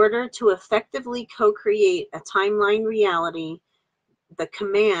in order to effectively co-create a timeline reality, the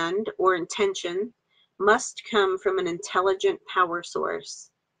command or intention must come from an intelligent power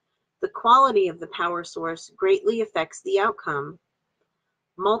source. The quality of the power source greatly affects the outcome.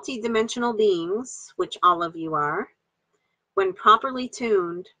 Multidimensional beings, which all of you are, when properly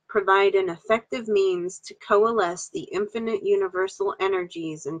tuned, provide an effective means to coalesce the infinite universal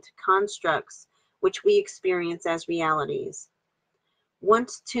energies into constructs which we experience as realities.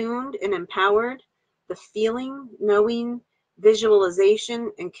 Once tuned and empowered, the feeling, knowing,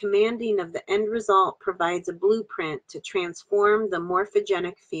 visualization, and commanding of the end result provides a blueprint to transform the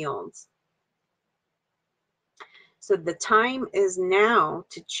morphogenic fields. So the time is now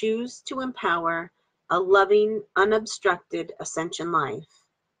to choose to empower a loving, unobstructed ascension life.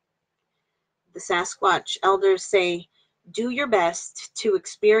 The Sasquatch Elders say, do your best to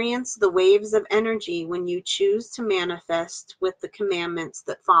experience the waves of energy when you choose to manifest with the commandments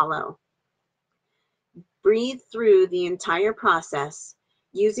that follow. Breathe through the entire process,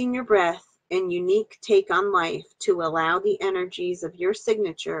 using your breath and unique take on life to allow the energies of your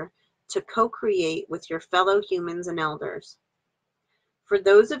signature to co-create with your fellow humans and elders. For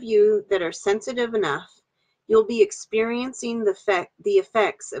those of you that are sensitive enough, you'll be experiencing the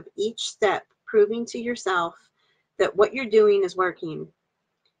effects of each step, proving to yourself that what you're doing is working.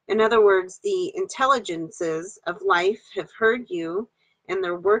 In other words, the intelligences of life have heard you, and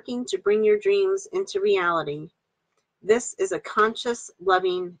they're working to bring your dreams into reality. This is a conscious,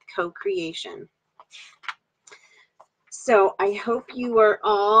 loving co-creation. So I hope you are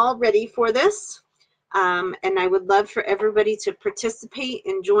all ready for this. And I would love for everybody to participate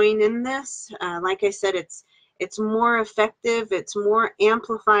and join in this. Like I said, it's more effective, it's more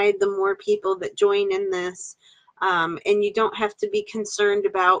amplified the more people that join in this. And you don't have to be concerned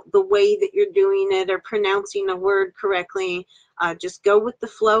about the way that you're doing it or pronouncing a word correctly. Just go with the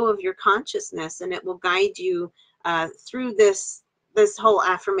flow of your consciousness, and it will guide you through this whole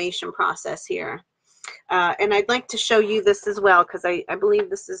affirmation process here. And I'd like to show you this as well, because I believe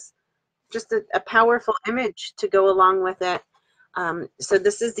this is just a powerful image to go along with it. So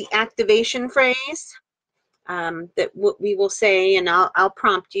this is the activation phrase that we will say, and I'll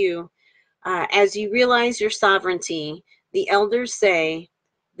prompt you. As you realize your sovereignty, the elders say,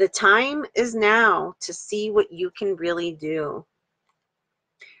 the time is now to see what you can really do.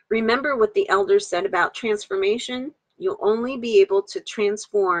 Remember what the elders said about transformation? You'll only be able to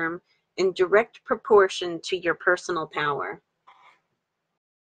transform in direct proportion to your personal power.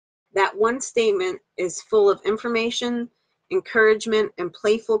 That one statement is full of information, encouragement, and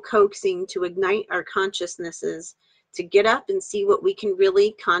playful coaxing to ignite our consciousnesses to get up and see what we can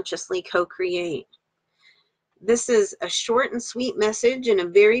really consciously co-create. This is a short and sweet message and a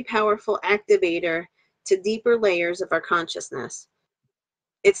very powerful activator to deeper layers of our consciousness.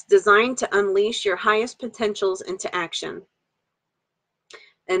 It's designed to unleash your highest potentials into action.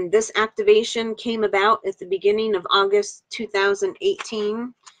 And this activation came about at the beginning of August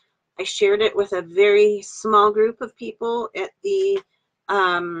 2018. I shared it with a very small group of people at the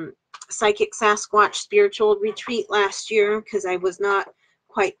Psychic Sasquatch Spiritual Retreat last year because I was not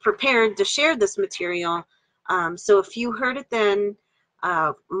quite prepared to share this material. So a few heard it then.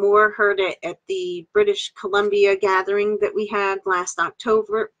 More heard it at the British Columbia gathering that we had last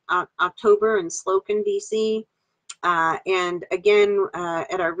October in Slocum, BC. And again,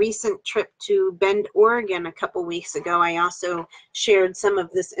 at our recent trip to Bend, Oregon a couple weeks ago, I also shared some of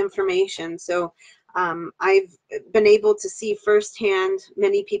this information. So I've been able to see firsthand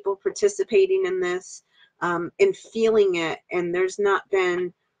many people participating in this and feeling it. And there's not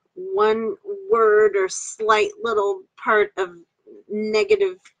been one word or slight little part of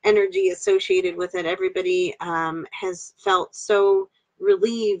negative energy associated with it. Everybody has felt so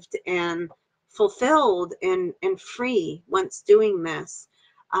relieved and fulfilled and free once doing this.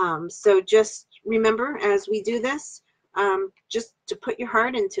 So just remember, as we do this, just to put your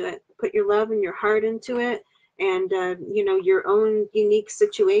heart into it, put your love and your heart into it, and you know, your own unique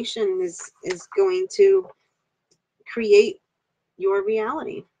situation is going to create your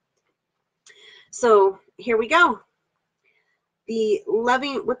reality. So here we go. The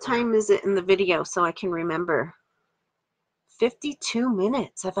loving, what time is it in the video so I can remember? 52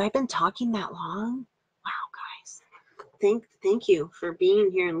 minutes. Have I been talking that long? Wow, guys. Thank you for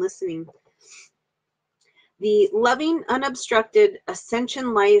being here and listening. The loving, unobstructed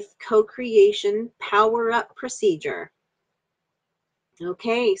ascension life co-creation power-up procedure.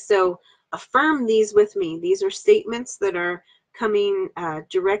 Okay, so affirm these with me. These are statements that are coming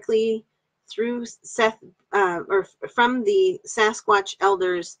directly through Seth, or from the Sasquatch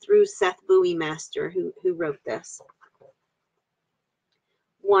Elders through Seth Buoymaster, who wrote this.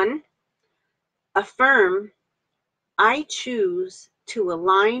 1. Affirm, I choose to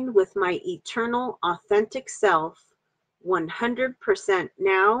align with my eternal authentic self 100%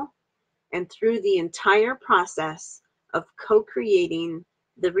 now and through the entire process of co-creating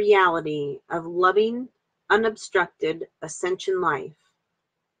the reality of loving, unobstructed ascension life.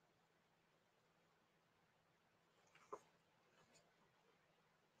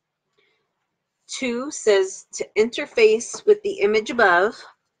 2 says to interface with the image above.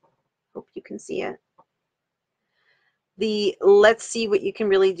 Hope you can see it. The let's see what you can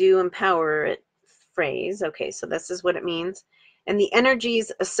really do, empower it phrase. Okay, so this is what it means. And the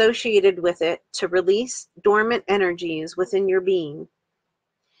energies associated with it to release dormant energies within your being.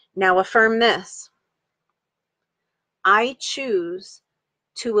 Now affirm this. I choose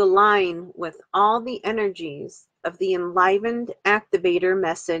to align with all the energies of the enlivened activator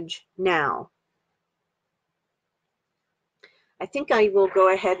message now. I think I will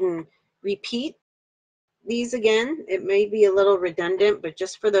go ahead and repeat these again. It may be a little redundant, but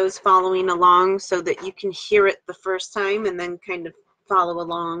just for those following along so that you can hear it the first time and then kind of follow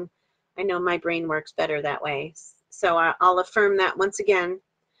along. I know my brain works better that way. So I'll affirm that once again.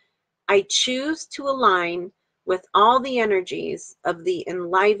 I choose to align with all the energies of the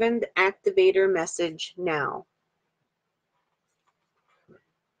enlivened activator message now.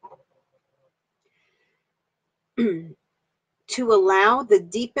 To allow the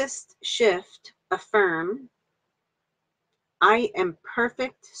deepest shift, affirm, I am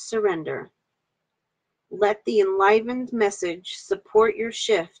perfect surrender. Let the enlivened message support your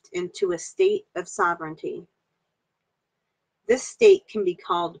shift into a state of sovereignty. This state can be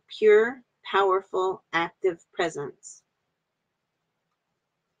called pure, powerful, active presence.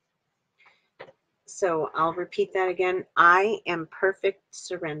 So I'll repeat that again. I am perfect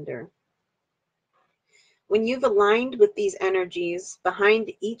surrender. When you've aligned with these energies behind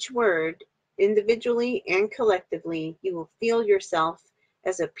each word, individually and collectively, you will feel yourself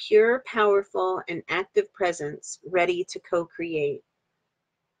as a pure, powerful, and active presence ready to co-create.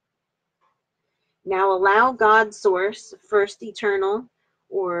 Now allow God Source, First Eternal,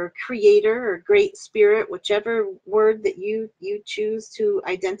 or Creator, or Great Spirit, whichever word that you choose to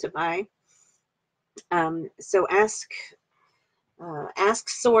identify. So ask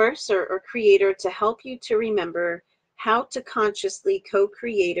Source or Creator to help you to remember how to consciously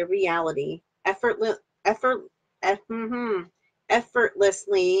co-create a reality effortlessly,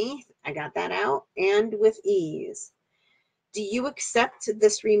 I got that out, and with ease. Do you accept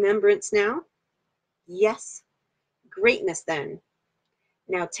this remembrance now? Yes. Greatness then.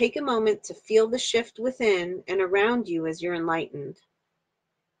 Now take a moment to feel the shift within and around you as you're enlightened.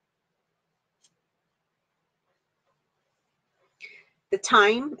 The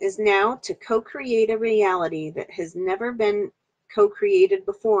time is now to co-create a reality that has never been co-created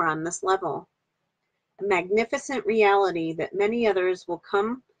before on this level. A magnificent reality that many others will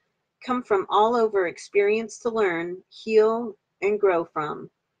come from all over experience to learn, heal, and grow from.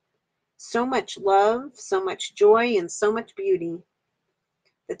 So much love, so much joy, and so much beauty.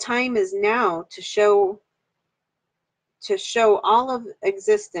 The time is now to show all of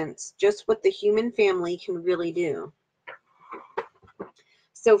existence just what the human family can really do.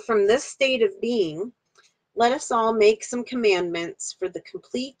 So from this state of being, let us all make some commandments for the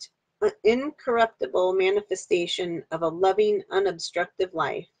complete, incorruptible manifestation of a loving, unobstructed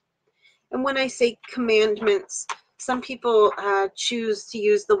life. And when I say commandments, some people choose to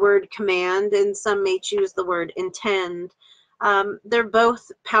use the word command, and some may choose the word intend. They're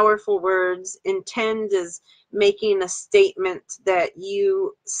both powerful words. Intend is making a statement that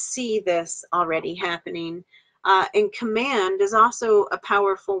you see this already happening. And command is also a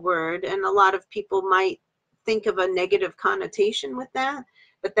powerful word, and a lot of people might think of a negative connotation with that,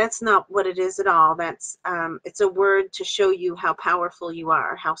 but that's not what it is at all. That's it's a word to show you how powerful you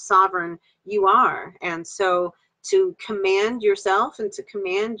are, how sovereign you are. And so to command yourself and to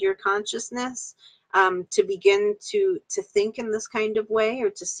command your consciousness to begin to think in this kind of way,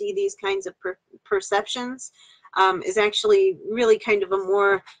 or to see these kinds of perceptions, is actually really kind of a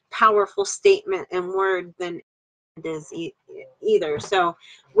more powerful statement and word than it is either. So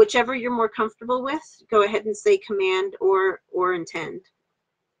whichever you're more comfortable with, go ahead and say command or intend.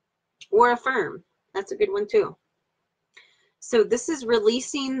 Or affirm. That's a good one too. So this is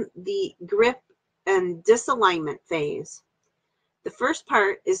releasing the grip and disalignment phase. The first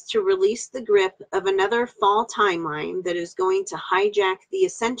part is to release the grip of another fall timeline that is going to hijack the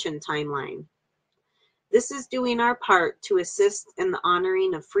ascension timeline. This is doing our part to assist in the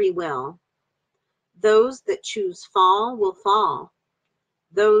honoring of free will. Those that choose fall will fall.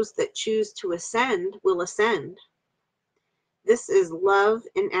 Those that choose to ascend will ascend. This is love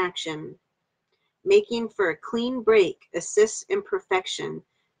in action. Making for a clean break assists imperfection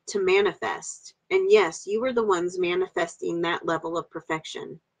to manifest. And yes, you are the ones manifesting that level of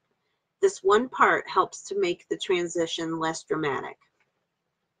perfection. This one part helps to make the transition less dramatic.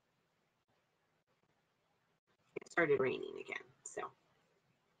 It started raining again. So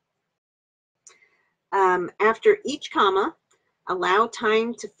after each comma, allow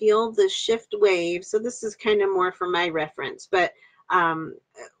time to feel the shift wave. So this is kind of more for my reference, but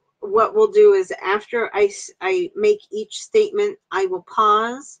what we'll do is after I make each statement, I will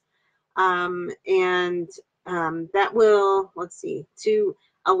pause, and that will, let's see, to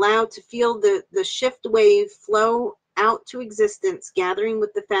allow to feel the shift wave flow out to existence, gathering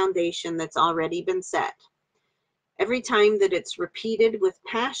with the foundation that's already been set. Every time that it's repeated with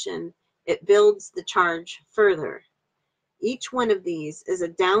passion, it builds the charge further. Each one of these is a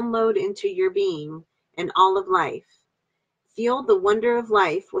download into your being and all of life. Feel the wonder of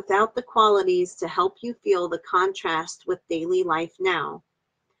life without the qualities to help you feel the contrast with daily life now.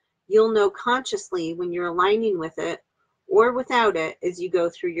 You'll know consciously when you're aligning with it or without it as you go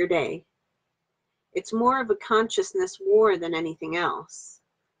through your day. It's more of a consciousness war than anything else.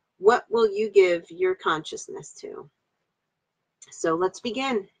 What will you give your consciousness to? So let's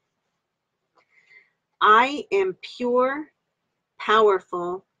begin. I am pure,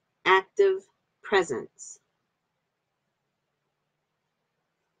 powerful, active presence.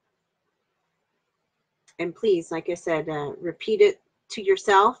 And please, like I said, repeat it to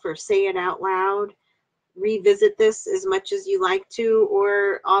yourself or say it out loud. Revisit this as much as you like to,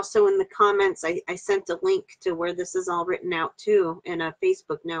 or also in the comments, I sent a link to where this is all written out too in a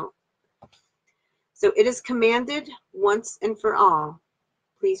Facebook note. So it is commanded once and for all.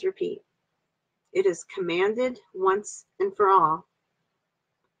 Please repeat. It is commanded once and for all.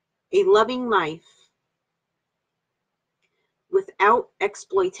 A loving life without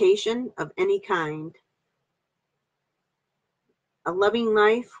exploitation of any kind. A loving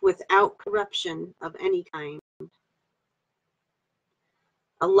life without corruption of any kind.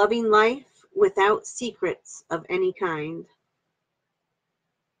 A loving life without secrets of any kind.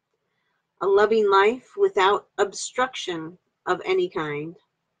 A loving life without obstruction of any kind.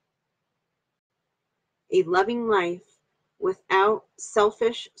 A loving life without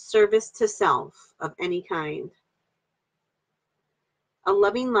selfish service to self of any kind. A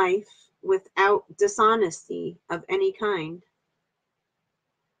loving life without dishonesty of any kind.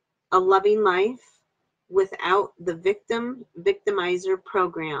 A loving life without the victim-victimizer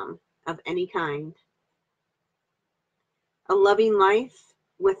program of any kind. A loving life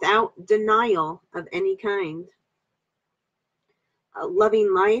without denial of any kind. A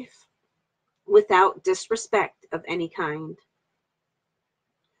loving life without disrespect of any kind.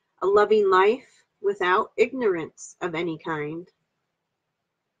 A loving life without ignorance of any kind.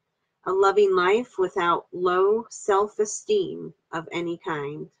 A loving life without low self-esteem of any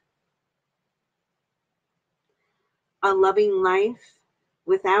kind. A loving life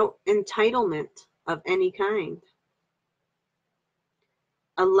without entitlement of any kind.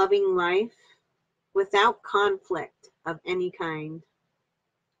 A loving life without conflict of any kind.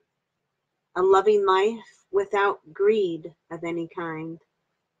 A loving life without greed of any kind.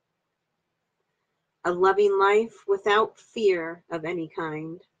 A loving life without fear of any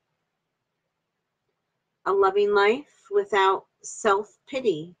kind. A loving life without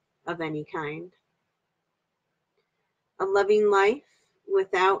self-pity of any kind. A loving life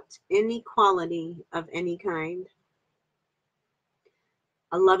without inequality of any kind.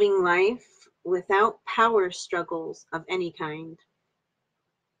 A loving life without power struggles of any kind.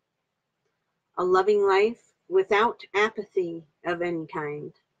 A loving life without apathy of any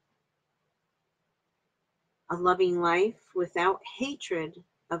kind. A loving life without hatred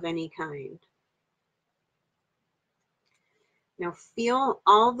of any kind. Now feel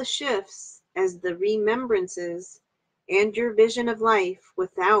all the shifts as the remembrances and your vision of life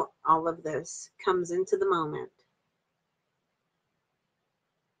without all of this comes into the moment.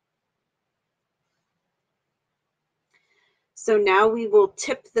 So now we will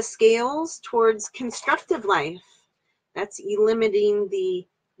tip the scales towards constructive life. That's eliminating the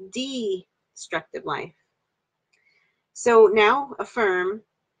destructive life. So now affirm,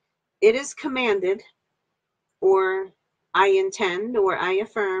 it is commanded, or I intend, or I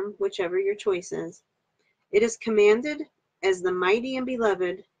affirm, whichever your choice is. It is commanded as the mighty and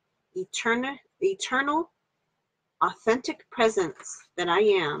beloved, eternal, authentic presence that I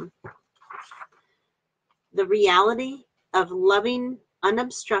am, the reality of loving,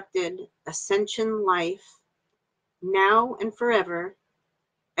 unobstructed ascension life, now and forever,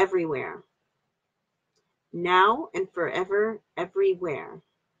 everywhere. Now and forever, everywhere.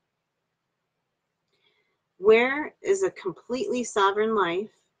 Where is a completely sovereign life,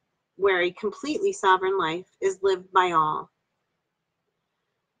 where a completely sovereign life is lived by all.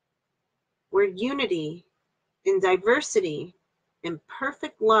 Where unity and diversity and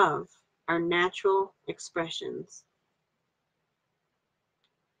perfect love are natural expressions.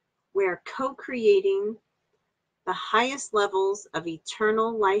 Where co-creating the highest levels of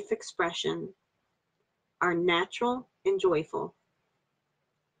eternal life expression are natural and joyful.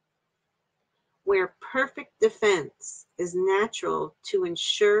 Where perfect defense is natural to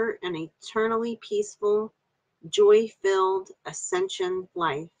ensure an eternally peaceful, joy-filled ascension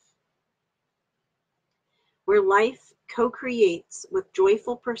life. Where life co-creates with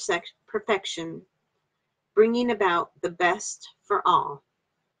joyful perfection, bringing about the best for all.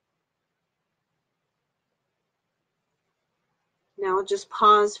 Now just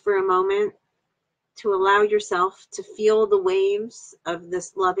pause for a moment to allow yourself to feel the waves of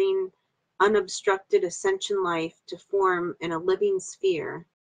this loving, unobstructed ascension life to form in a living sphere.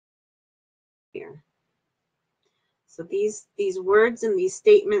 So these words and these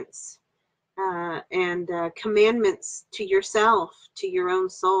statements and commandments to yourself, to your own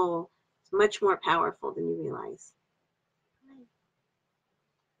soul, is much more powerful than you realize.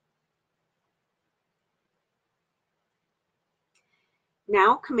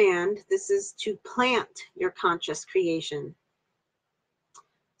 Now command, this is to plant your conscious creation.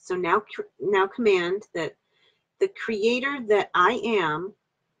 So now command that the creator that I am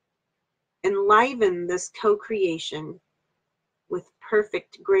enliven this co-creation with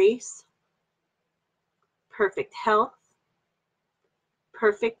perfect grace, perfect health,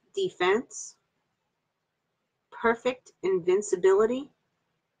 perfect defense, perfect invincibility,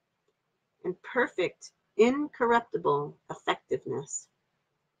 and perfect incorruptible effectiveness.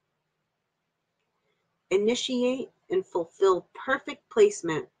 Initiate and fulfill perfect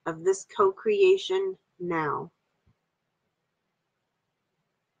placement of this co-creation now.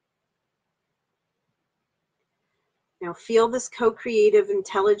 Now feel this co-creative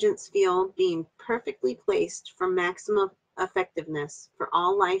intelligence field being perfectly placed for maximum effectiveness for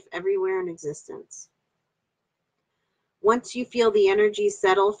all life everywhere in existence. Once you feel the energy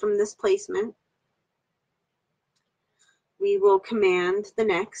settle from this placement, we will command the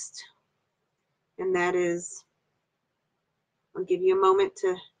next, and that is, I'll give you a moment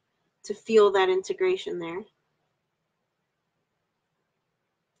to feel that integration there.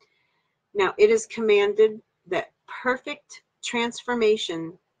 Now it is commanded that perfect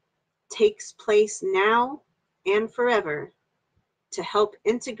transformation takes place now and forever to help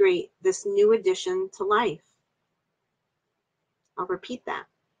integrate this new addition to life. I'll repeat that.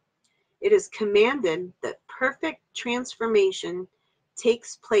 It is commanded that perfect transformation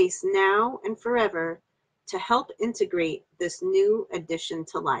takes place now and forever to help integrate this new addition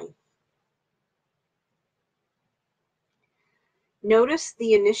to life. Notice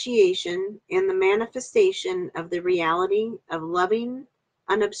the initiation and the manifestation of the reality of loving,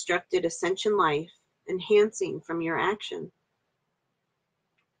 unobstructed ascension life enhancing from your action.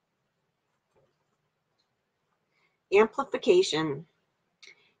 Amplification.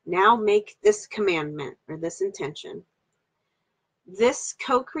 Now make this commandment or this intention. This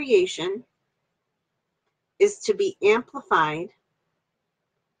co-creation is to be amplified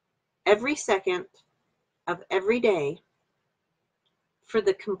every second of every day for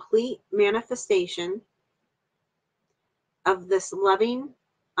the complete manifestation of this loving,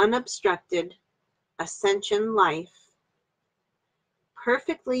 unobstructed ascension life,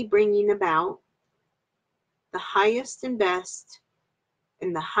 perfectly bringing about the highest and best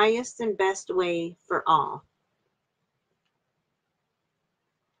in the highest and best way for all.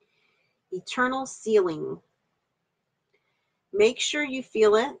 Eternal sealing. Make sure you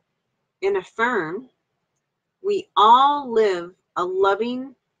feel it and affirm, we all live a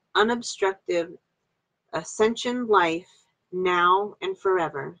loving, unobstructed ascension life now and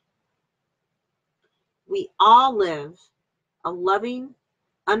forever. We all live a loving,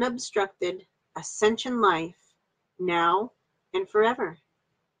 unobstructed ascension life now and forever.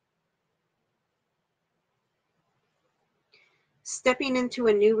 Stepping into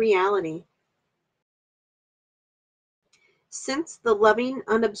a new reality. Since the loving,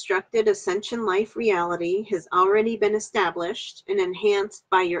 unobstructed ascension life reality has already been established and enhanced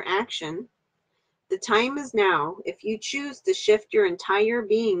by your action, the time is now if you choose to shift your entire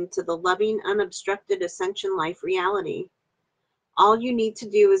being to the loving, unobstructed ascension life reality. All you need to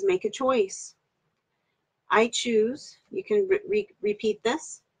do is make a choice. I choose, you can repeat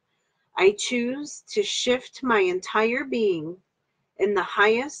this, I choose to shift my entire being in the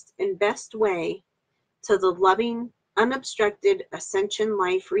highest and best way to the loving, unobstructed ascension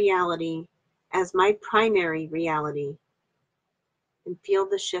life reality as my primary reality, and feel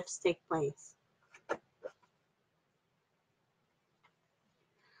the shifts take place.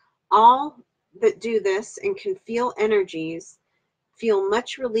 All that do this and can feel energies feel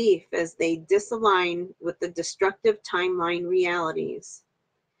much relief as they disalign with the destructive timeline realities.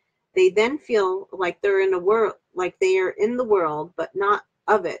 They then feel like they're in a world, like they are in the world, but not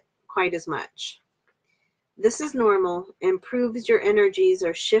of it quite as much. This is normal and proves your energies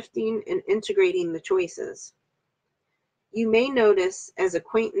are shifting and integrating the choices. You may notice as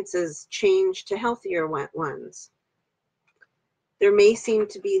acquaintances change to healthier ones. There may seem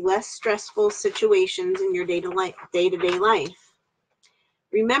to be less stressful situations in your day-to-day life.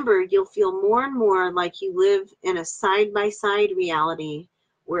 Remember, you'll feel more and more like you live in a side-by-side reality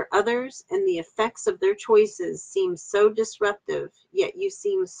where others and the effects of their choices seem so disruptive, yet you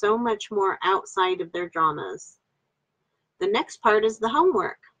seem so much more outside of their dramas. The next part is the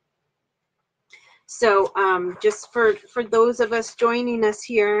homework. So just for those of us joining us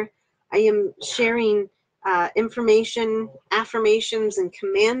here, I am sharing information, affirmations, and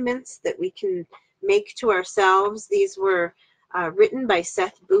commandments that we can make to ourselves. These were written by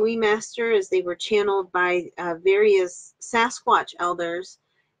Seth Buoymaster as they were channeled by various Sasquatch Elders.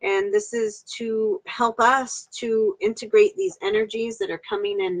 And this is to help us to integrate these energies that are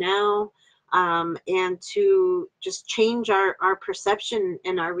coming in now and to just change our perception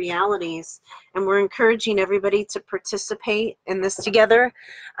and our realities. And we're encouraging everybody to participate in this together,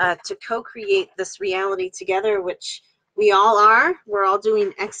 to co-create this reality together, which we all are. We're all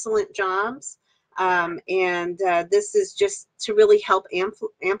doing excellent jobs. This is just to really help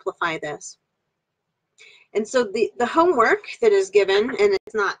amplify this. And so the homework that is given, and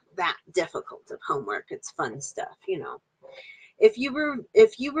it's not that difficult of homework, it's fun stuff, you know. If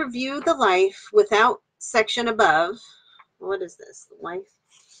you review the life without section above, what is this, life?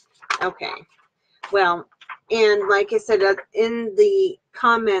 Okay, well, And like I said, in the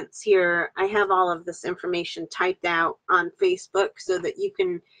comments here, I have all of this information typed out on Facebook so that you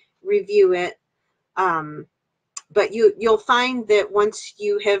can review it. But you'll find that once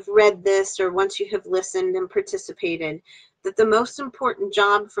you have read this, or once you have listened and participated, that the most important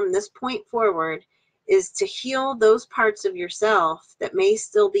job from this point forward is to heal those parts of yourself that may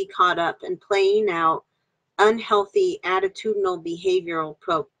still be caught up in playing out unhealthy attitudinal behavioral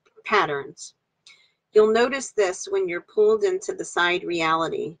patterns. You'll notice this when you're pulled into the side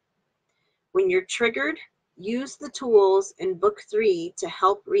reality. When you're triggered, use the tools in book 3 to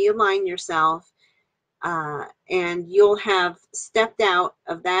help realign yourself, and you'll have stepped out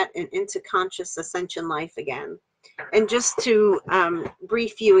of that and into conscious ascension life again. And just to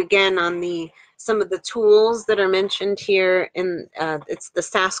brief you again on some of the tools that are mentioned here, it's the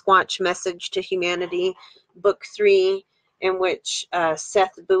Sasquatch Message to Humanity, book 3, in which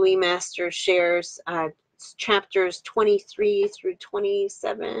Seth Buoymaster shares chapters 23 through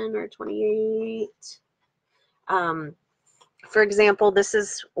 27 or 28. For example, this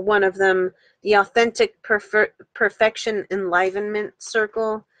is one of them, the Authentic Perfection Enlivenment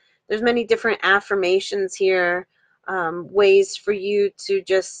Circle. There's many different affirmations here, ways for you to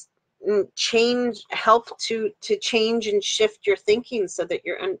just help to change and shift your thinking so that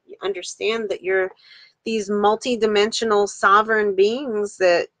you understand that you're these multi-dimensional sovereign beings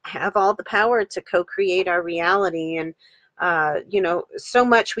that have all the power to co-create our reality. And so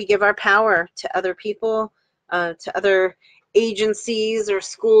much we give our power to other people, to other agencies or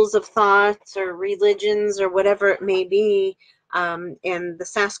schools of thought or religions or whatever it may be. And the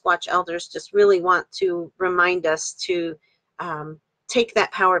Sasquatch Elders just really want to remind us to take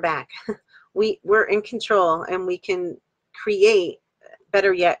that power back. We're in control, and we can create,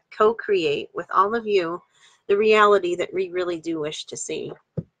 better yet, co-create with all of you the reality that we really do wish to see.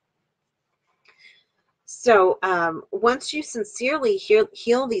 So once you sincerely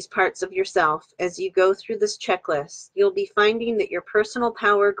heal these parts of yourself as you go through this checklist, you'll be finding that your personal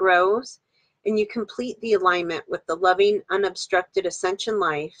power grows, and you complete the alignment with the loving, unobstructed ascension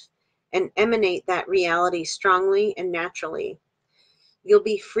life and emanate that reality strongly and naturally. You'll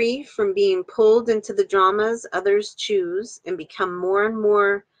be free from being pulled into the dramas others choose and become more and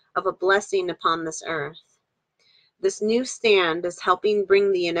more of a blessing upon this earth. This new stand is helping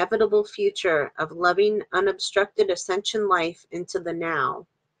bring the inevitable future of loving, unobstructed ascension life into the now.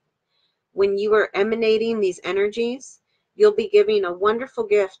 When you are emanating these energies, you'll be giving a wonderful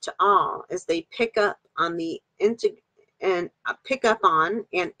gift to all as they pick up on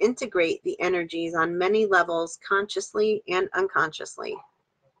and integrate the energies on many levels, consciously and unconsciously.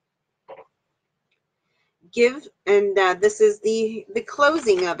 This is the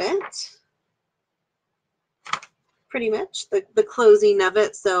closing of it. Pretty much the closing of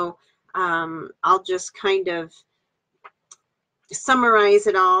it. So I'll just kind of summarize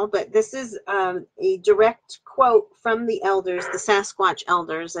it all, but this is a direct quote from the elders, the Sasquatch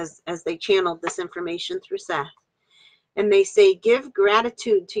Elders, as they channeled this information through Seth. And they say, give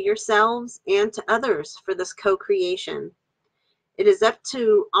gratitude to yourselves and to others for this co-creation. It is up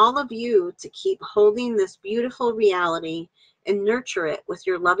to all of you to keep holding this beautiful reality and nurture it with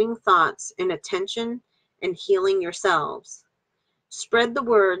your loving thoughts and attention and healing yourselves. Spread the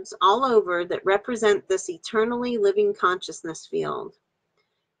words all over that represent this eternally living consciousness field.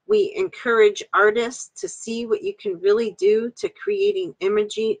 We encourage artists to see what you can really do to create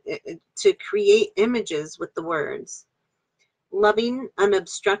images with the words. Loving,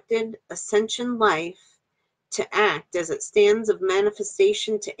 unobstructed ascension life to act as it stands of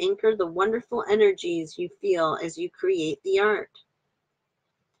manifestation to anchor the wonderful energies you feel as you create the art.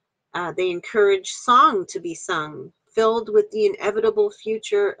 They encourage song to be sung, filled with the inevitable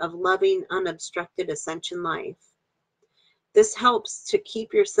future of loving, unobstructed ascension life. This helps to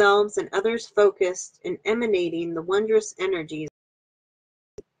keep yourselves and others focused and emanating the wondrous energies.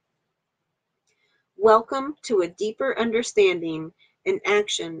 Welcome to a deeper understanding and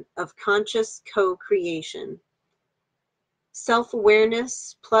action of conscious co-creation.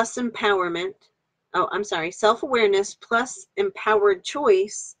 Self-awareness plus empowerment. Self-awareness plus empowered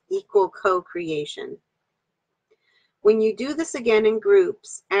choice equal co-creation. When you do this again in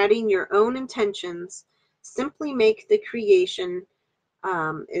groups, adding your own intentions, simply make the creation.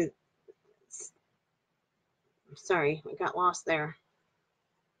 Sorry, I got lost there.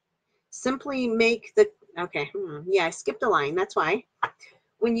 Simply make the. Okay, I skipped a line. That's why.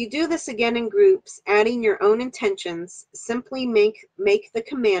 When you do this again in groups, adding your own intentions, simply make the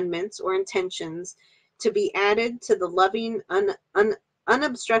commandments or intentions to be added to the loving,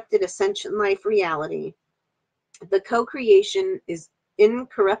 unobstructed ascension life reality. The co-creation is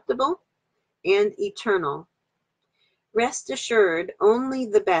incorruptible and eternal. Rest assured, only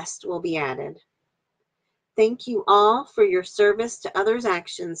the best will be added. Thank you all for your service to others'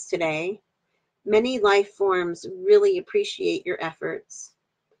 actions today. Many life forms really appreciate your efforts.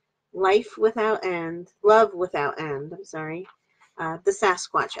 Life without end, love without end, I'm sorry, the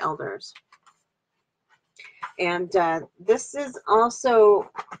Sasquatch Elders. And this is also,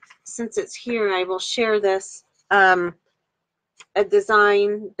 since it's here, I will share this, a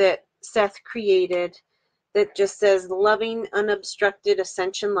design that Seth created that just says loving unobstructed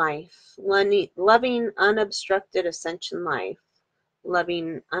ascension life, loving unobstructed ascension life,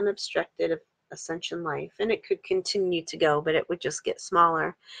 loving unobstructed ascension life. And it could continue to go, but it would just get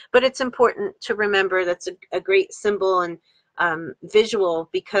smaller. But it's important to remember that's a great symbol and visual,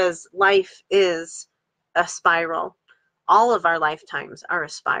 because life is a spiral. All of our lifetimes are a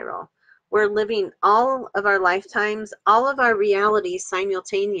spiral. We're living all of our lifetimes, all of our realities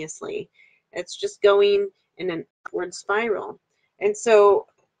simultaneously. It's just going in an upward spiral. And so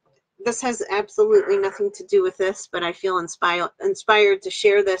this has absolutely nothing to do with this, but I feel inspired to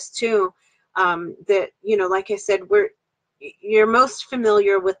share this too. That, you know, like I said, you're most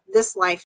familiar with this life